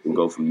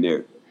go from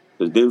there.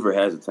 Because Denver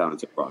has a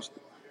talented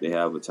roster. They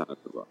have a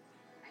talented roster.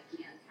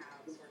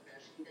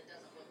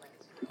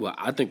 Well,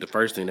 I think the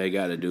first thing they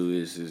got to do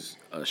is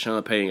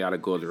Sean Payton got to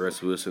go to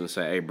Russell Wilson and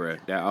say, "Hey, bro,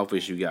 that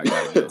offense you got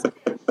to go."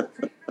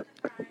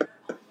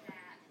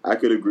 I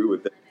could agree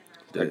with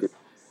that.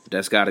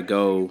 That's got to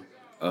go.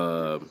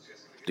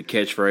 The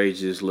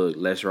catchphrases, look,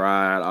 let's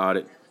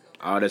ride,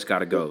 all that's got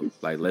to go.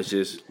 Like let's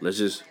just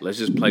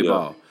play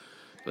ball.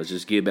 Let's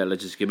just get back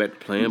to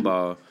playing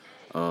ball,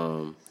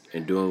 and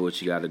doing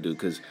what you got to do.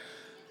 Because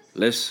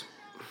let's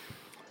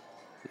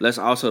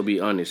also be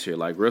honest here.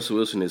 Like Russell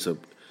Wilson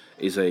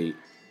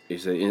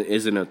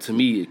to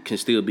me it can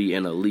still be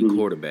an elite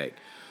quarterback,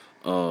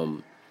 but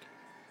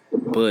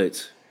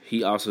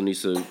he also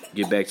needs to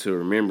get back to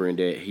remembering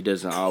that he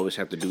doesn't always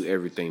have to do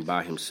everything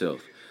by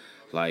himself.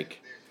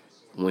 Like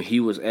when he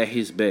was at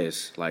his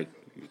best, like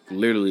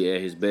literally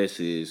at his best,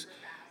 is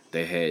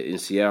they had in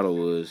Seattle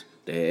was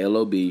they had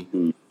LOB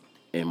and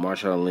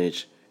Marshawn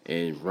Lynch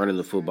and running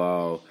the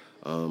football,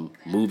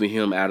 moving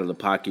him out of the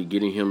pocket,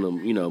 getting him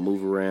to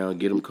move around,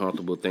 get him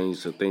comfortable,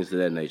 things of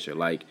that nature.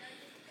 Like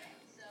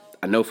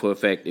I know for a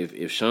fact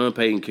if Sean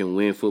Payton can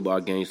win football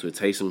games with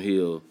Taysom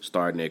Hill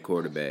starting at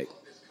quarterback,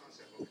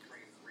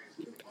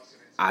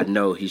 I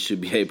know he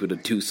should be able to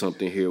do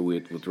something here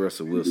with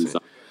Russell Wilson,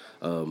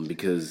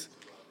 because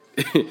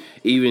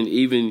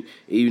even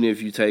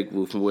if you take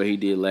from what he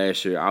did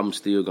last year, I'm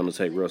still gonna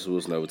take Russell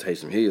Wilson over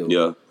Taysom Hill.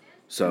 Yeah.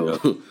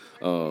 So,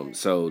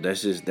 so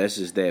that's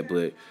just that.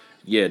 But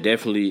yeah,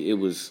 definitely it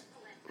was.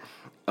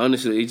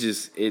 Honestly,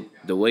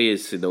 the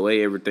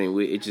way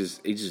everything it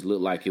just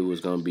looked like it was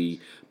gonna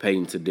be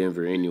Payton to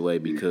Denver anyway,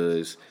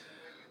 because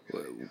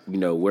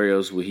where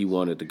else would he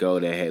wanted to go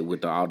that had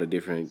with all the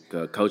different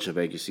coaching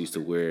vacancies to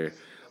where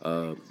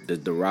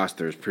the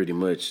roster is pretty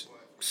much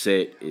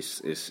set.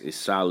 It's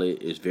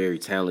solid. It's very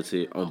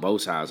talented on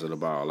both sides of the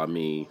ball. I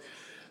mean,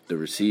 the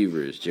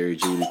receivers, Jerry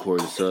Jeudy,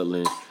 Corey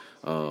Sutton,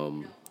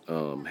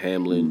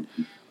 Hamlin.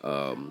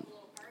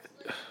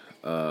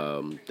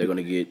 They're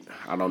gonna get.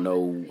 I don't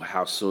know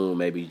how soon.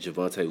 Maybe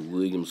Javonte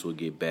Williams will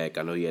get back.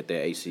 I know he had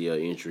that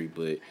ACL injury,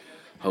 but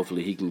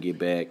hopefully he can get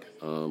back.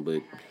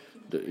 But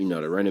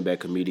the running back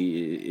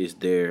committee is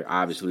there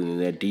obviously, and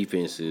that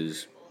defense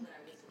is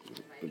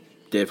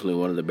definitely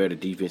one of the better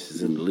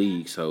defenses in the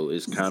league. So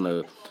it's kind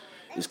of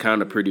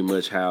pretty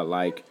much how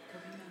like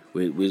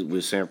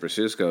with San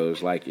Francisco.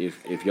 It's like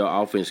if your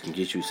offense can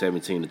get you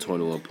 17 to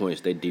 21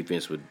 points, that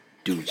defense would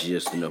do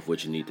just enough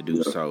what you need to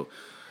do. So.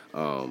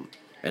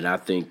 And I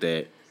think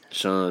that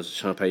Sean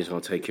Payton's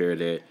gonna take care of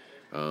that.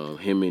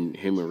 Him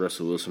and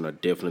Russell Wilson are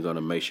definitely gonna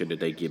make sure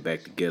that they get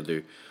back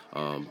together,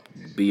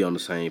 be on the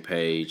same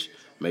page,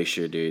 make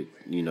sure that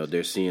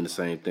they're seeing the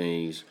same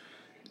things,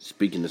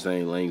 speaking the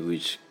same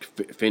language,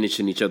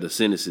 finishing each other's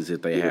sentences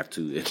if they have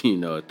to.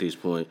 At this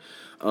point,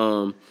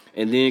 and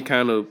then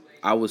kind of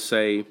I would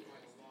say,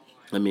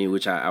 I mean,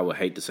 which I would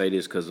hate to say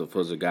this because of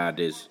a guy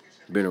that's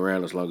been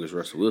around as long as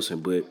Russell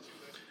Wilson, but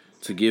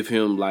to give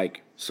him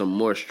like some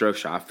more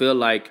structure. I feel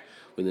like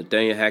when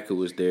Nathaniel Hackett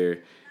was there,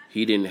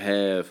 he didn't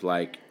have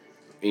like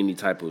any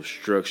type of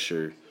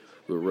structure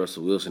with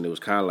Russell Wilson. It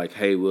was kind of like,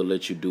 hey, we'll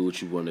let you do what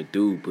you want to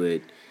do,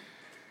 but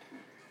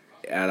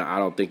I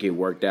don't think it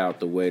worked out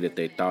the way that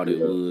they thought it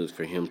would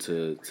for him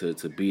to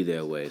be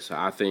that way. So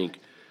I think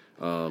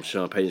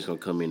Sean Payton's going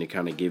to come in and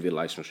kind of give it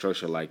like some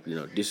structure, like,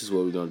 this is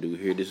what we're going to do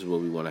here, this is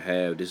what we want to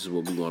have, this is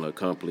what we want to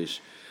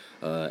accomplish,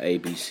 A,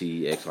 B,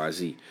 C, X, Y,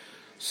 Z.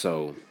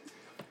 So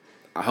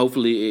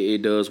hopefully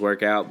it does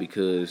work out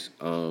because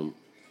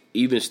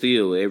even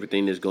still,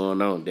 everything that's going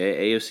on, that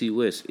AFC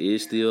West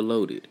is still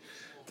loaded.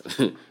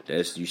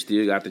 You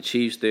still got the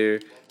Chiefs there.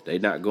 They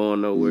not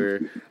going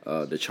nowhere.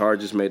 The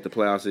Chargers made the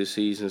playoffs this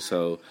season,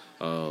 so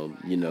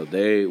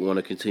they want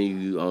to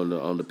continue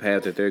on the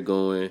path that they're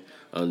going.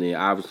 And then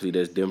obviously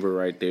there's Denver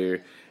right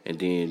there, and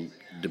then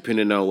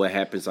depending on what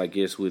happens, I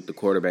guess with the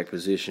quarterback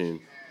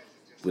position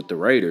with the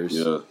Raiders.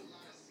 Yeah.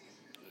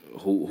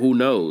 Who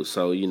knows?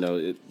 So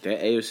that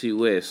AFC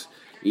West,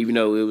 even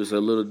though it was a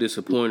little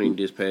disappointing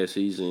this past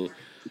season,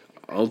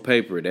 on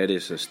paper that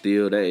is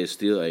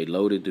still a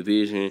loaded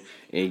division,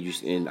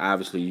 and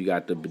obviously you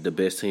got the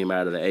best team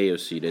out of the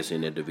AFC that's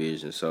in that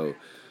division. So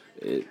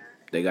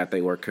they got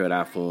their work cut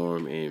out for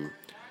them, and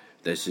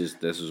that's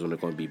just what it's going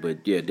to be.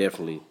 But yeah,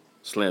 definitely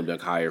slam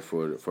dunk hire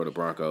for the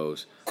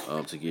Broncos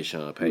to get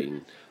Sean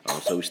Payton.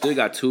 So we still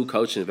got 2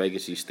 coaching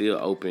vacancies still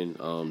open.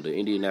 The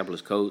Indianapolis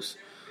Colts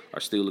are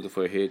still looking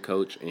for a head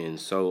coach, and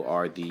so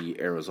are the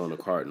Arizona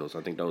Cardinals.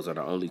 I think those are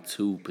the only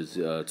two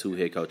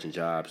head coaching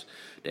jobs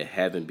that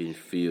haven't been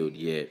filled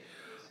yet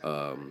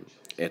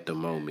at the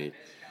moment.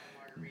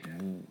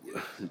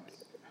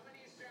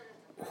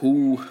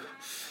 Both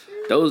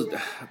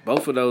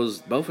of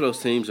those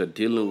teams are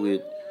dealing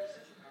with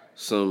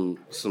some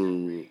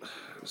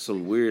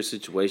weird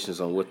situations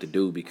on what to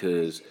do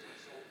because,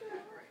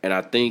 and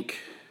I think.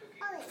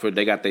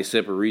 They got their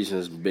separate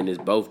reasons, but it's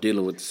both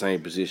dealing with the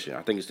same position.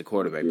 I think it's the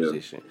quarterback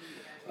position.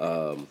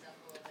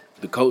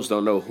 The coach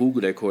don't know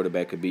who their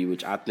quarterback could be,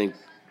 which I think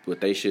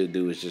what they should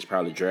do is just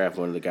probably draft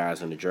one of the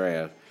guys in the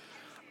draft.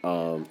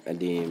 And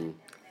then,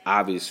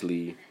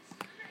 obviously,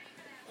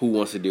 who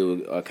wants to deal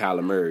with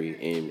Kyler Murray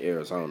in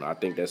Arizona? I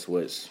think that's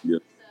what's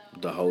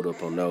the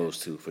hold-up on those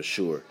two for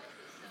sure.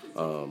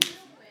 So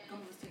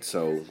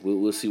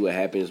we'll see what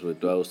happens with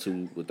those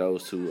two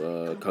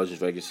coaching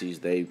vacancies.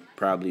 They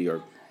probably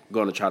are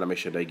going to try to make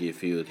sure they get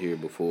filled here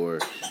before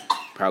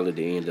probably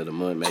the end of the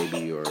month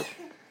maybe, or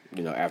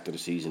after the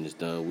season is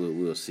done.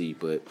 We'll see,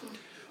 but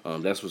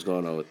that's what's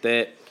going on with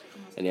that.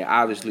 And then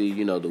obviously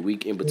the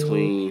week in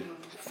between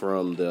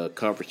from the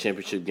conference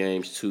championship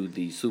games to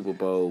the Super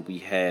Bowl, we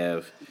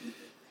have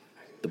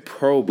the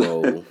Pro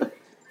Bowl.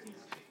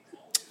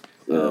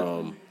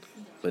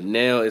 But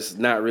now it's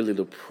not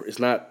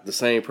the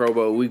same Pro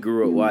Bowl we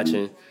grew up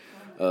watching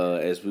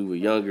as we were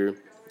younger.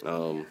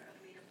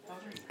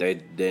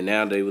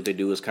 What they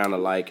do is kind of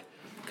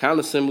kind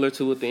of similar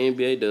to what the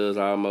NBA does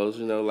almost,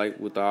 like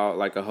with all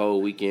like a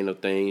whole weekend of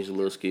things,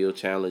 little skill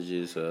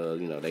challenges.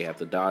 They have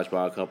the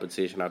dodgeball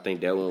competition. I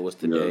think that one was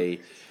Yeah. today.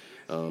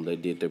 They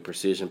did the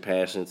precision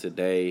passing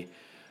today.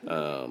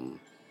 And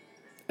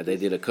they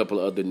did a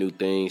couple of other new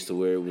things to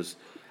where it was,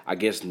 I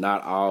guess,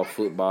 not all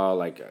football.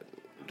 Like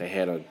they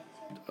had a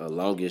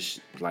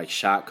longish like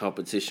shot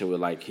competition with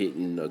like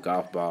hitting a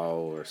golf ball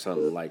or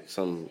something like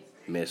some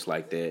mess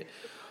like that.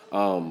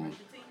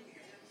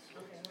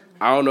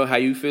 I don't know how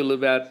you feel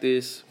about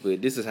this,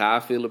 but this is how I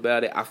feel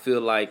about it. I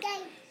feel like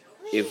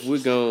if we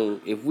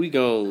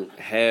gonna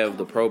have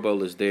the Pro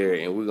Bowlers there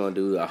and we're gonna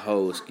do a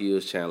whole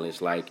skills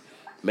challenge, like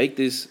make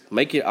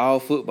it all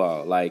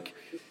football. Like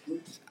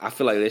I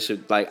feel like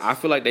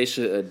they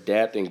should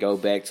adapt and go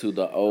back to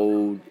the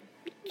old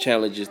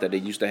challenges that they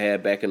used to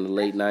have back in the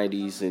late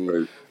 '90s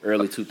and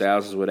early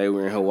 2000s, where they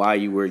were in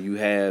Hawaii, where you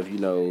have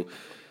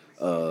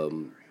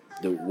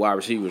the wide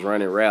receivers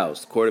running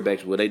routes,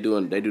 quarterbacks. What they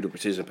doing? They do the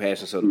precision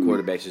passing, so the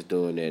quarterbacks is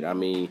doing that. I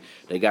mean,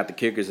 they got the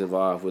kickers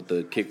involved with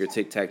the kicker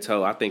tic tac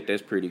toe. I think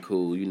that's pretty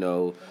cool.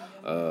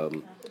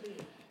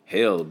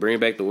 Hell, bring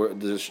back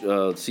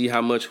see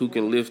how much who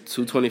can lift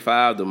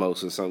 225 the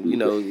most or something.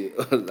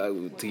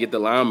 To get the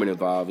linemen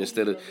involved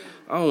instead of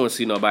I don't want to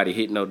see nobody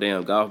hit no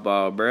damn golf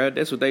ball, bruh.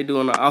 That's what they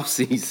do in the off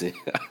season.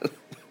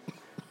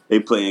 They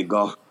playing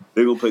golf.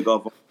 They gonna play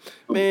golf.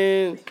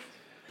 Man,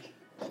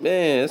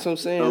 that's what I'm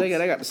saying. They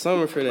got the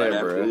summer for that,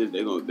 right bro.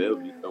 They'll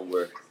be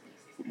somewhere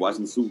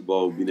watching the Super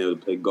Bowl, being able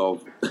to play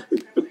golf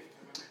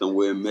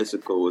somewhere in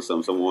Mexico or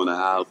somewhere on the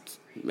house.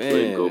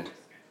 Man, golf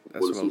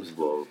that's for the Super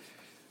Bowl.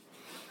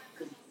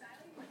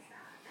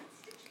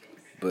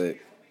 But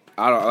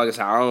like I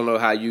said, I don't know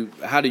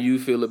how do you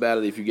feel about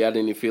it? If you got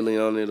any feeling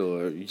on it,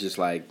 or you just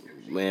like,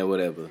 man,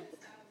 whatever.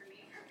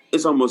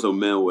 It's almost a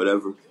man,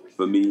 whatever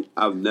for me.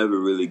 I've never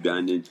really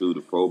gotten into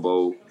the Pro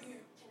Bowl.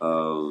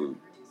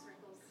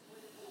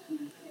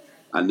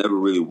 I never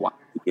really watched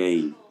the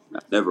game.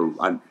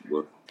 I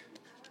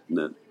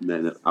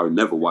would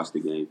never watch the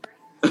game.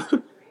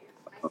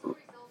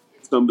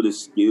 Some of the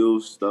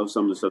skills stuff,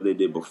 some of the stuff they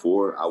did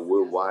before, I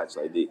would watch.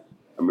 I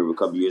remember a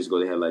couple years ago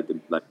they had like the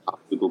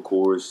obstacle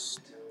course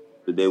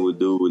that they would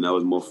do, and that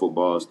was more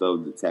football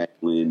stuff, the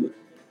tackling,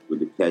 with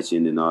the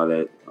catching and all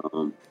that.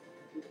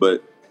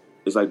 But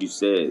it's like you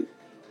said,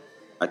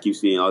 I keep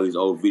seeing all these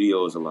old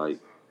videos of like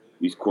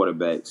these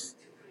quarterbacks,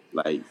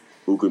 like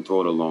who can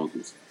throw the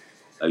longest.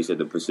 Like you said,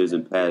 the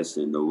precision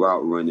passing, the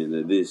route running,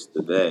 the this,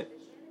 the that.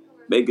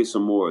 Make it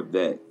some more of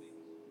that.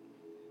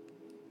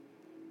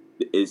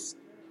 It's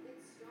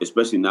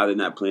especially now they're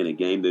not playing a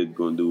game; they're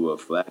going to do a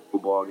flag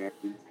football game.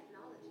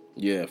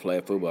 Yeah,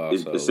 flag football.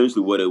 It's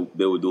essentially what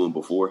they were doing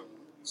before.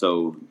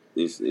 So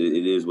it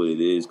is what it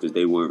is because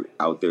they weren't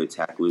out there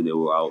tackling; they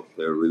were out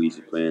there really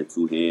just playing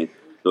two hand.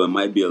 So it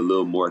might be a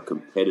little more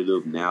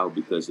competitive now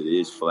because it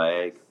is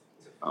flag.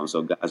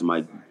 So guys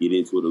might get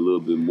into it a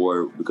little bit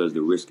more because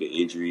the risk of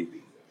injury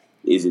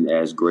isn't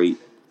as great.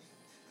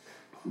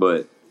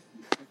 But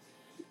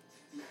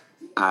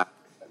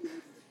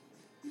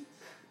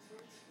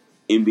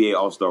NBA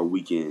All-Star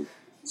Weekend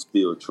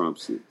still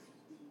trumps it.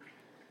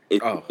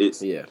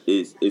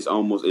 It's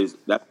almost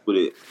that's what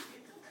it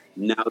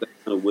now that's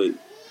kind of what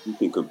you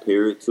can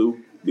compare it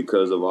to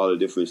because of all the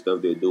different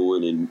stuff they're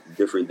doing and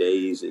different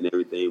days and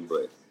everything,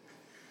 but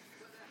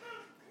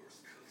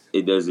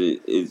it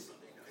doesn't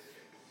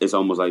it's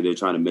almost like they're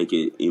trying to make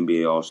it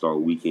NBA All-Star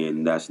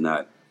Weekend.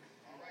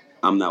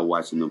 I'm not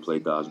watching them play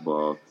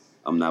dodgeball.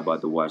 I'm not about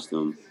to watch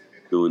them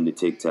doing the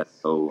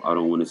tic-tac-toe. I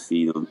don't want to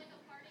see them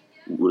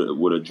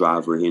with a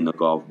driver hitting a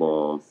golf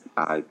ball.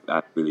 I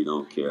really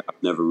don't care.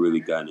 I've never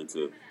really gotten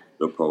into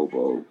the Pro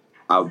Bowl.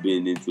 I've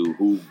been into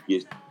who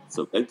gets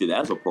selected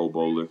as a Pro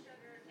Bowler,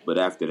 but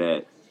after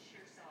that,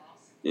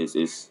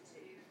 it's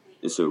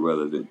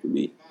irrelevant to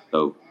me.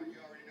 So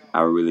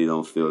I really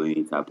don't feel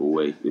any type of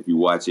way. If you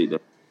watch it,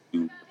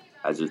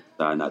 I just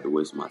decide not to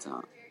waste my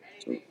time.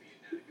 So.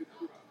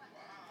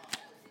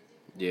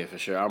 Yeah, for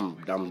sure. I'm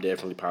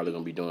definitely probably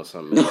gonna be doing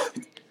something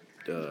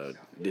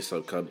this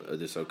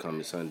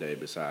upcoming Sunday.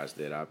 Besides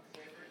that,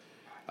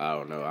 I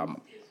don't know.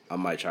 I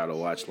might try to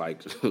watch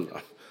like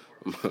I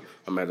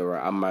might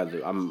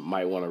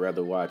want to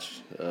rather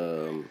watch.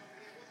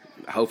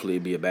 Hopefully,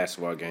 it'd be a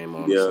basketball game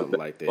on or something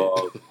like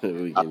that.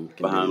 We can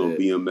behind on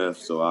BMF,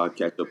 so I'll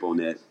catch up on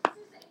that.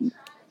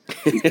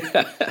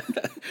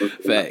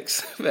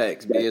 Facts.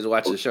 Beers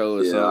watch the show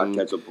or something.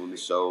 I'll catch up on the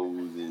shows,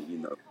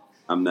 and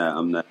I'm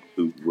not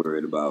too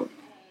worried about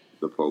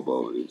the Pro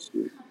Bowl and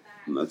shit.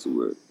 I'm not too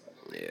worried.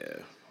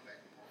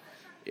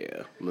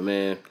 Yeah. But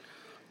man,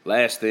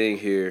 last thing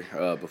here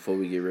before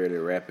we get ready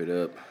to wrap it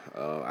up,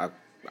 I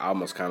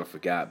almost kind of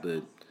forgot,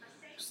 but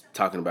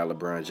talking about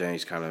LeBron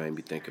James kind of made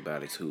me think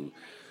about it too.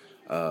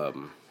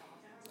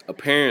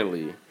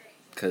 Apparently,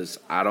 because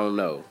I don't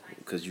know,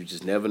 because you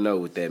just never know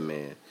with that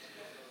man.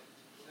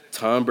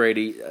 Tom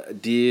Brady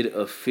did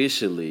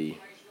officially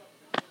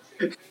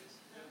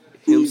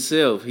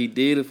himself. He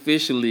did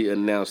officially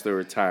announce the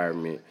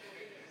retirement.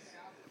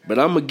 But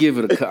I'm gonna give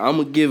it a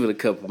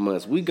couple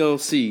months. We gonna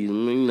see,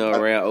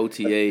 around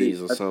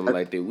OTAs or something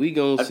like that. We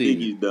gonna I think see.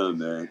 he's done,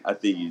 man. I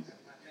think he's.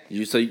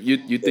 You say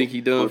you think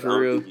he done for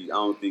real? I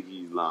don't think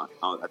he's lying.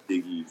 I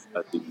think he's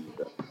done.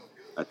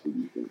 I think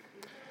he's done.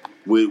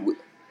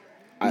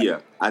 Yeah,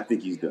 I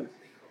think he's done.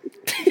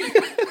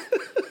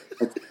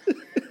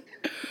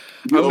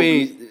 I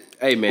mean,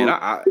 hey man,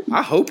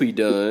 I hope he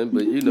done,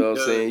 but you know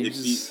what I'm saying.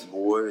 If he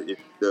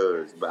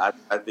does, but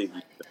I think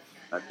he's done.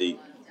 I think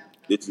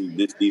this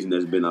season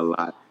has been a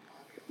lot,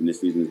 and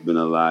this season has been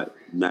a lot,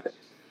 not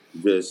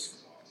just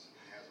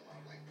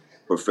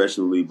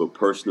professionally but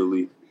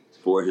personally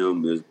for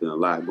him. There's been a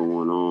lot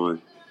going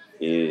on,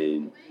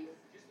 and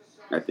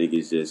I think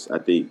I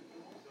think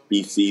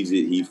he sees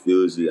it, he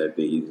feels it. I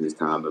think it's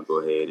time to go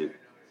ahead and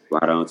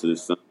ride on to the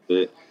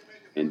sunset.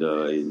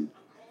 And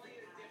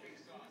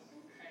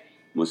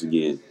once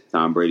again,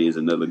 Tom Brady is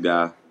another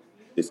guy.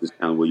 This is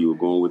kind of where you were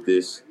going with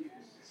this.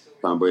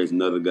 Tom Brady is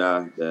another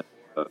guy that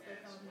a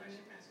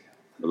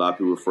lot of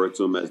people refer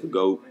to him as the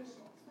GOAT.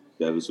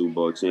 7 Super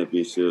Bowl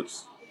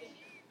championships,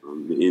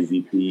 the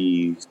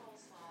MVPs,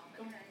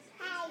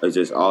 it's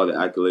just all the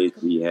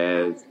accolades he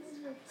has.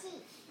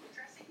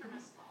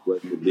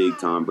 Wasn't a big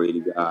Tom Brady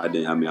guy. I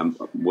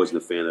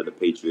wasn't a fan of the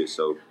Patriots,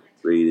 so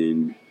really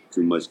didn't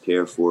too much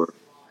care for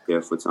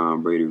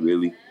Tom Brady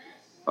really.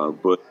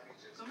 But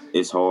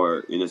it's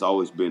hard, and it's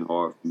always been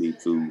hard for me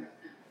to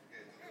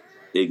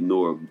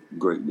ignore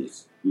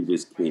greatness. You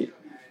just can't.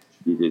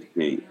 You just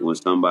can't. When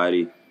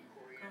somebody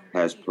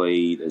has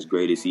played as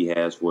great as he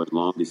has for as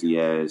long as he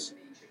has,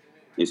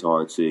 it's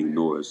hard to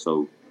ignore.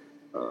 So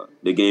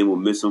the game will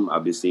miss him.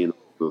 I've been seeing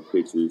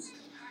pictures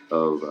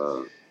of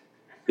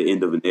the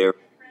end of an era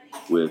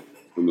with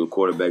some of the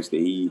quarterbacks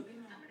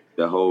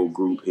the whole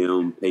group,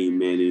 him, Peyton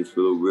Manning,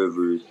 Phillip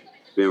Rivers,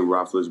 Ben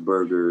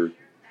Roethlisberger.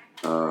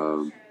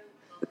 I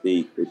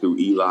think they threw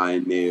Eli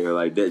in there,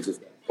 like that.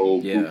 Just a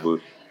whole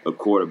group of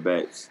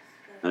quarterbacks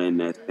in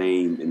that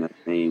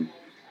same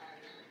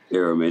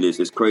era, man.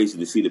 It's crazy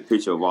to see the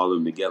picture of all of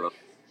them together.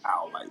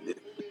 Wow, like this.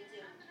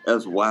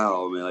 That's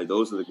wild, man. Like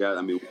those are the guys.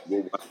 I mean,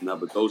 we're watching now,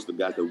 but those are the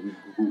guys that we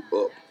grew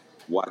up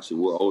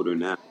watching. We're older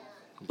now,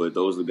 but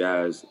those are the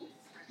guys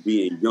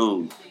being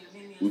young.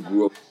 We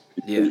grew up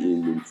with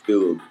Peyton and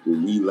Phillip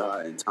and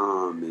Eli and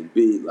Tom and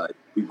Big. Like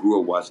we grew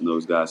up watching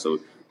those guys. So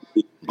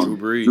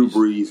Drew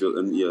Brees,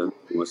 and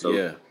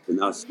to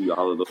now see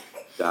all of those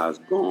guys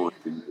gone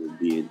and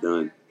being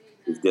done,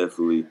 it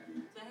definitely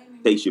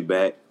takes you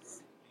back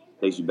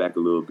a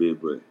little bit,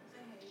 but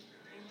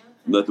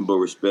nothing but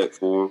respect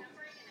for him.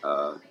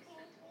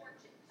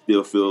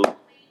 Still feel,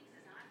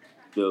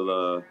 he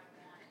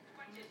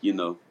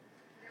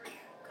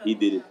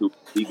did it too.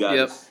 He got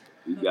it.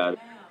 He got it.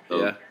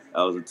 So that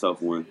was a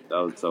tough one.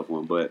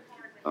 But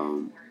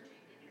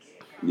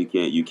you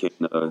can't.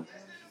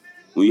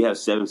 When you have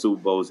 7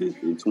 Super Bowls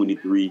in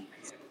 23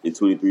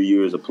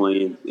 years of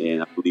playing,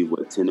 and I believe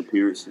 10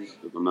 appearances,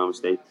 if I'm not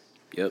mistaken.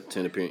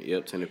 10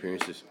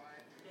 appearances.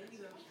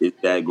 Is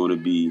that going to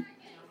be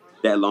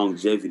that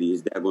longevity?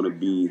 Is that going to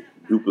be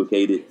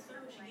duplicated?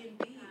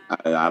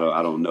 I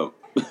don't know.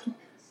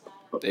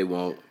 It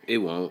won't.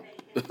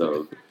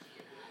 So,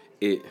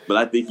 but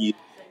I think he.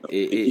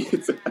 I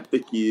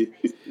think he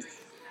is.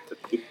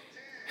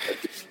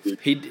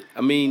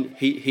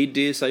 He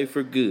did say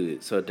for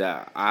good, so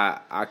that I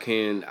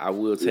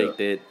will take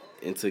that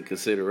into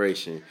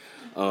consideration.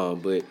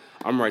 But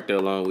I'm right there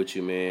along with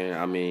you, man.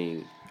 I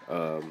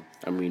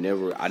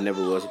never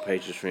was a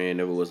Patriots fan,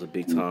 never was a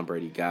big Tom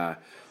Brady guy,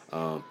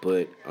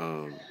 but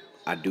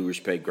I do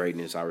respect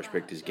greatness. I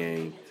respect his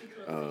game.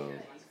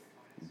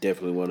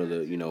 Definitely one of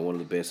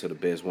the best of the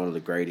best, one of the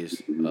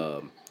greatest.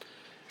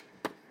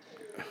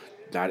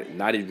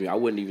 Not even, I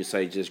wouldn't even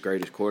say just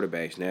greatest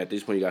quarterbacks. Now at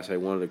this point, you gotta say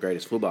one of the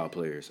greatest football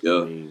players.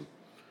 Yeah. I mean,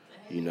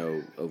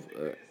 of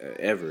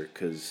ever.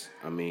 Because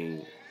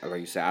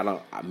like you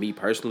said, me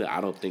personally, I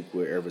don't think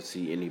we'll ever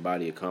see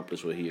anybody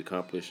accomplish what he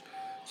accomplished.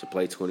 To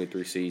play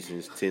 23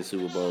 seasons, 10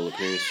 Super Bowl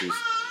appearances,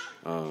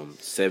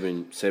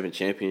 7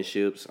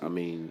 championships. I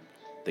mean,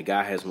 the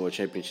guy has more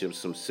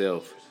championships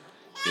himself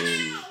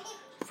than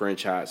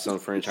some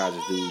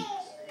franchises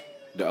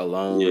do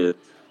alone. Yeah.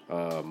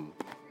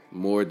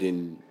 More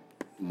than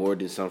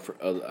some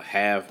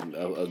half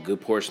a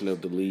good portion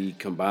of the league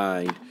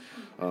combined.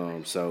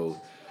 So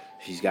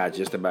he's got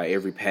just about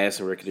every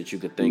passing record that you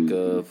could think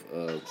of,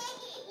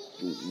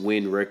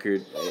 win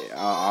record.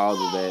 All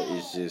of that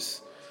is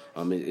just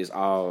it's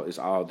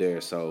all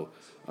there. So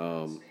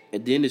and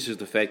then it's just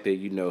the fact that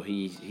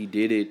he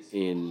did it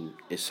in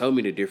so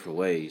many different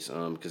ways.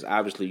 Because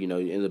obviously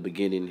in the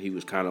beginning he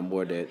was kind of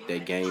more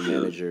that game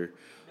manager,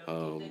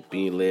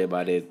 being led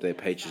by that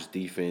Patriots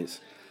defense.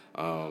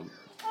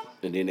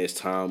 And then as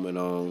time went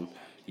on,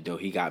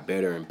 he got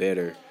better and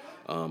better.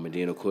 And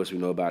then, of course, we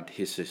know about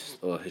his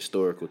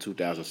historical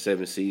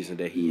 2007 season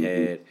that he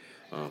had,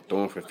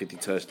 throwing for 50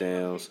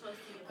 touchdowns,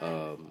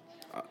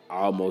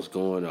 almost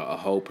going a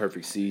whole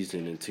perfect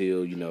season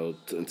until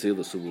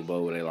the Super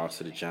Bowl where they lost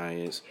to the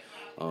Giants.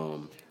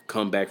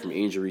 come back from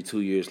injury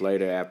 2 years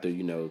later after,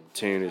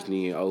 tearing his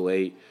knee in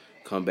 '08,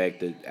 come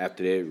back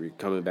after that,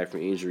 coming back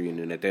from injury. And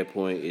then at that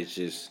point,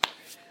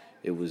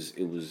 it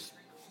was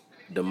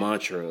the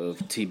mantra of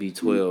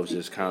TB12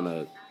 just kind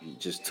of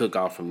just took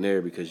off from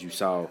there because you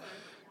saw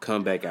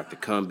comeback after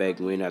comeback,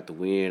 win after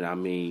win. I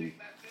mean,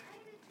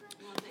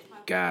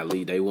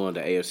 golly, they won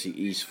the AFC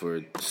East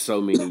for so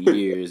many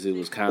years. It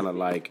was kind of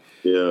like,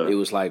 It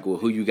was like, well,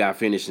 who you got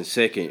finishing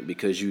second?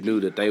 Because you knew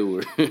that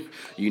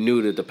you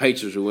knew that the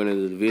Patriots were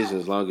winning the division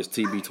as long as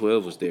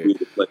TB12 was there.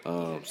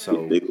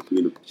 So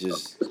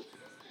just,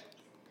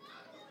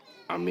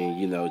 I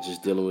mean,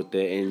 just dealing with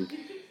that.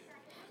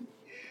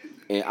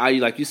 And I,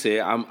 like you said,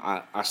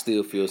 I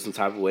still feel some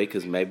type of way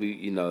because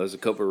maybe, there's a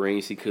couple of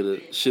rings he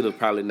should have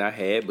probably not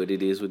had, but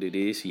it is what it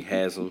is. He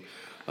has them.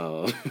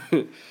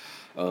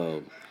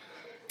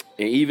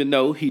 And even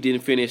though he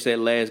didn't finish that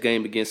last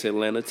game against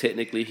Atlanta,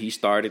 technically he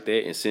started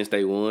that, and since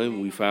they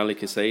won, we finally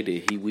can say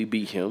that we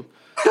beat him.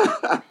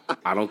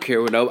 I don't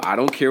care what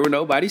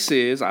nobody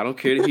says. I don't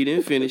care that he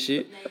didn't finish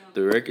it.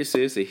 The record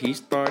says that he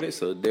started,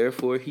 so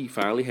therefore he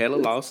finally had a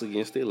loss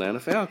against the Atlanta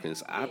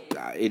Falcons.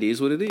 It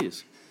is what it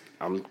is.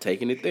 I'm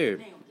taking it there.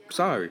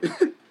 Sorry.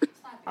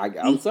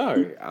 I'm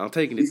sorry. I'm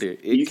taking it there.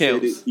 It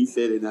counts. He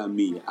said it, not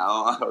me.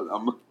 I'm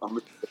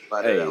going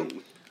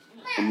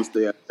to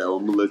stay out there.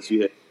 I'm going to let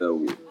you have that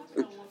one.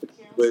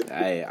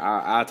 Hey,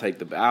 I'll take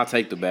the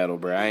battle,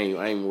 bro. I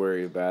ain't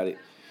worried about it.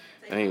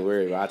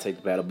 I'll take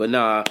the battle. But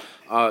nah,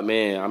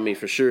 man, I mean,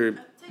 for sure,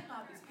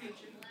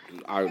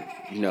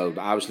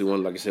 obviously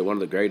one of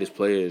the greatest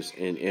players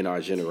in our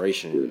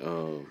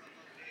generation.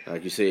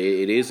 Like you said,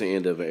 it is the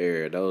end of an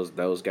era.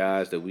 Those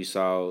guys that we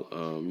saw,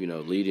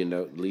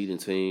 leading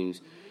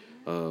teams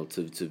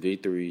to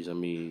victories. I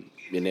mean,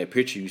 in that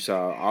picture you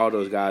saw all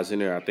those guys in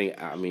there.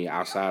 I mean,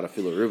 outside of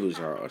Phillip Rivers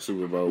are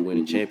Super Bowl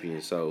winning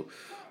champions. So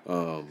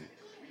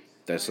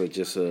that's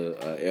just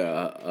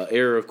a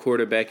era of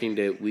quarterbacking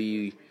that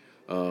we.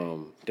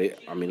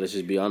 Let's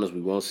just be honest.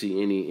 We won't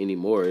see any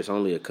more. It's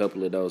only a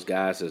couple of those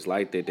guys that's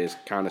like that. That's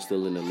kind of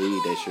still in the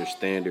league. That's your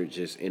standard,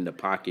 just in the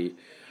pocket.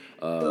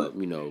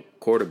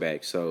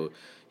 Quarterback. So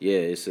yeah,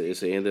 it's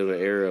the end of an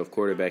era of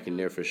quarterbacking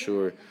there for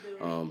sure.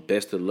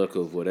 Best of luck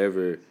of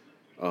whatever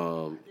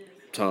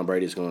Tom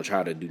Brady's going to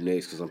try to do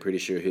next, because I'm pretty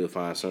sure he'll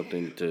find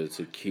something to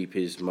keep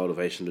his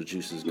motivational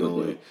juices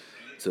going,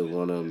 to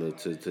want him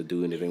to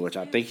do anything. Which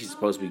I think he's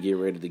supposed to be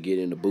getting ready to get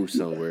in the booth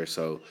somewhere.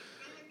 So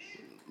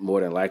more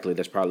than likely,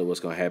 that's probably what's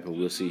going to happen.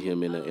 We'll see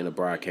him in a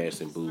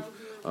broadcasting booth.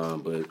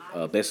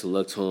 But best of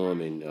luck to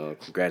him, and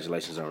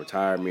congratulations on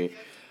retirement.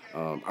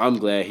 I'm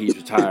glad he's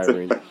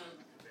retiring. A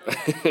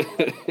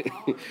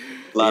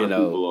lot of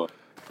people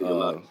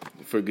are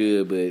for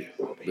good,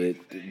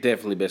 but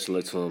definitely best of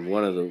luck to him.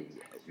 One of the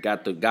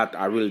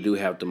I really do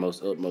have the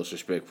utmost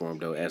respect for him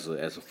though as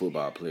a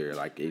football player.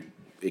 Like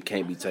it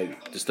can't be taken.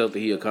 The stuff that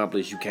he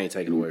accomplished, you can't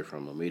take it away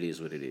from him. It is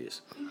what it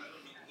is.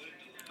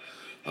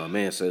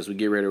 Man, so as we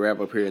get ready to wrap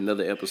up here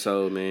another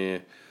episode,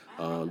 man,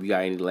 you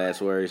got any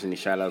last words, any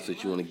shout outs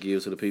that you want to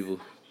give to the people?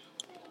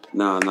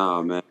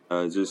 Nah, man.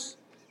 Just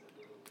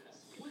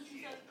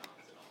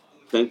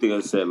same thing I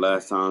said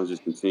last time.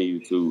 Just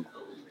continue to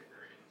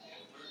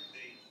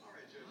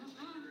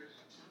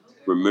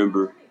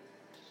remember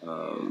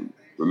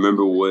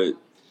what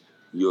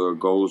your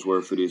goals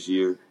were for this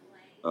year.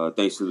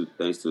 Thanks to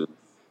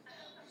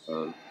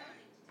the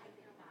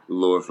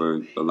Lord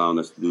for allowing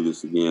us to do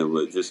this again.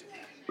 But just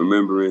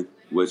remembering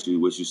what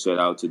you set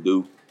out to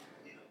do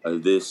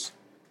this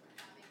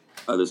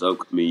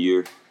upcoming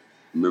year.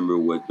 Remember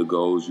what the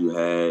goals you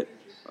had,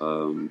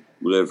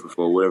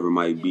 whatever it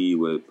might be,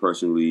 whether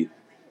personally,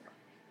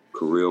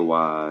 career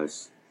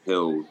wise,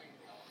 health,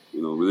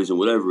 religion,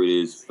 whatever it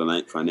is,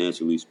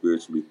 financially,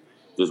 spiritually,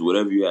 just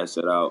whatever you had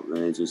set out,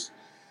 man. Just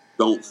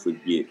don't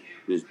forget.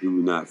 Just do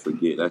not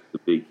forget. That's the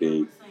big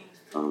thing.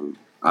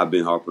 I've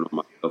been harping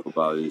on myself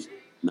about is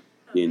not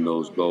getting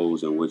those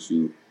goals and what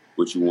you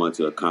want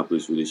to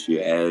accomplish for this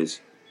year. As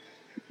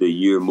the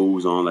year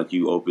moves on, like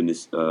you open the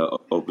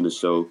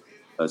show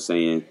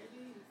saying,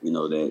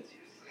 that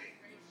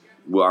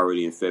we're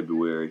already in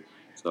February.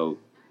 So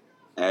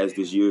as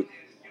this year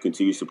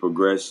continues to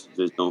progress,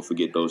 just don't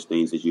forget those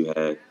things that you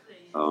had,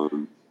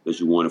 that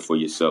you wanted for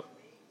yourself.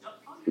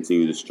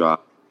 Continue to strive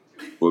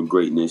for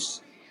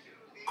greatness.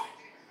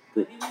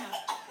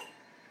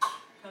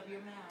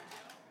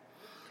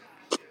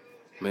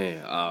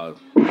 Man,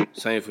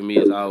 same for me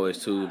as always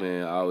too,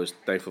 man. I always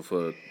thankful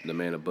for the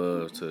man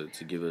above to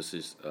give us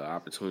this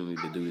opportunity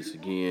to do this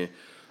again.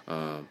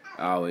 I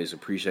always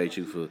appreciate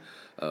you for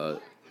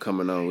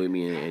coming on with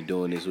me and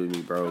doing this with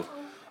me, bro.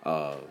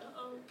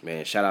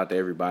 Man, shout out to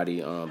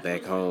everybody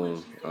back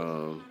home.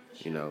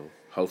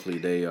 Hopefully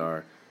they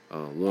are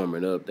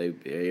warming up.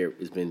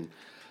 It's been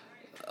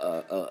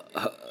a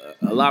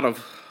lot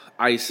of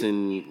ice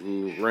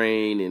and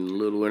rain and a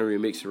little winter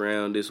mixed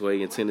around this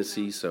way in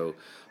Tennessee. So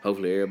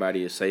hopefully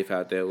everybody is safe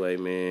out that way,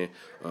 man.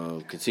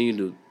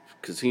 Continue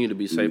to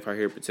be safe out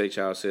here. Protect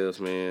yourselves,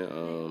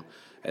 man.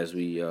 As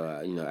we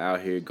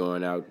out here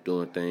going out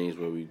doing things,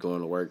 where we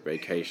going to work,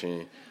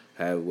 vacation,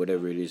 have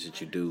whatever it is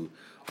that you do.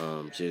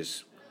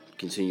 Just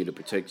continue to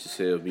protect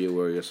yourself, be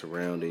aware of your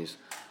surroundings.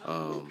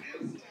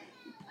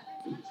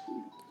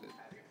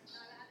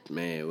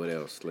 Man, what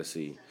else? Let's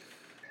see.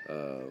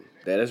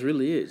 That's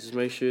really it. Just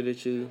make sure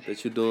that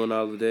you're doing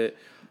all of that.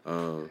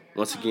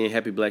 Once again,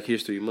 happy Black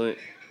History Month.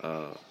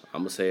 I'm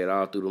gonna say it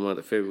all through the month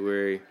of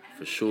February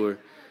for sure.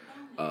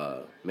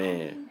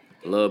 Man,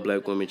 love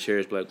black women,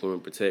 cherish black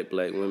women, protect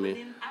black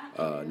women.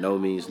 No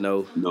means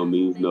no. No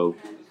means no.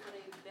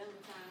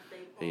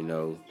 You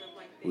know,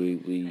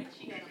 we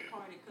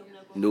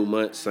new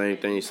month, same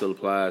thing still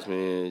applies,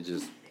 man.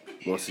 Just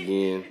once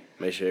again,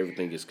 make sure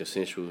everything is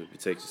consensual.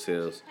 Protect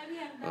yourselves.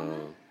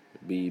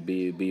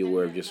 Be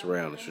aware of your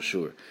surroundings for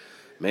sure,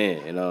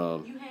 man. And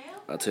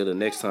until the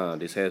next time,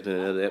 this has been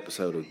another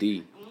episode of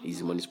the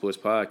Easy Money Sports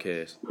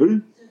Podcast.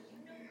 Peace.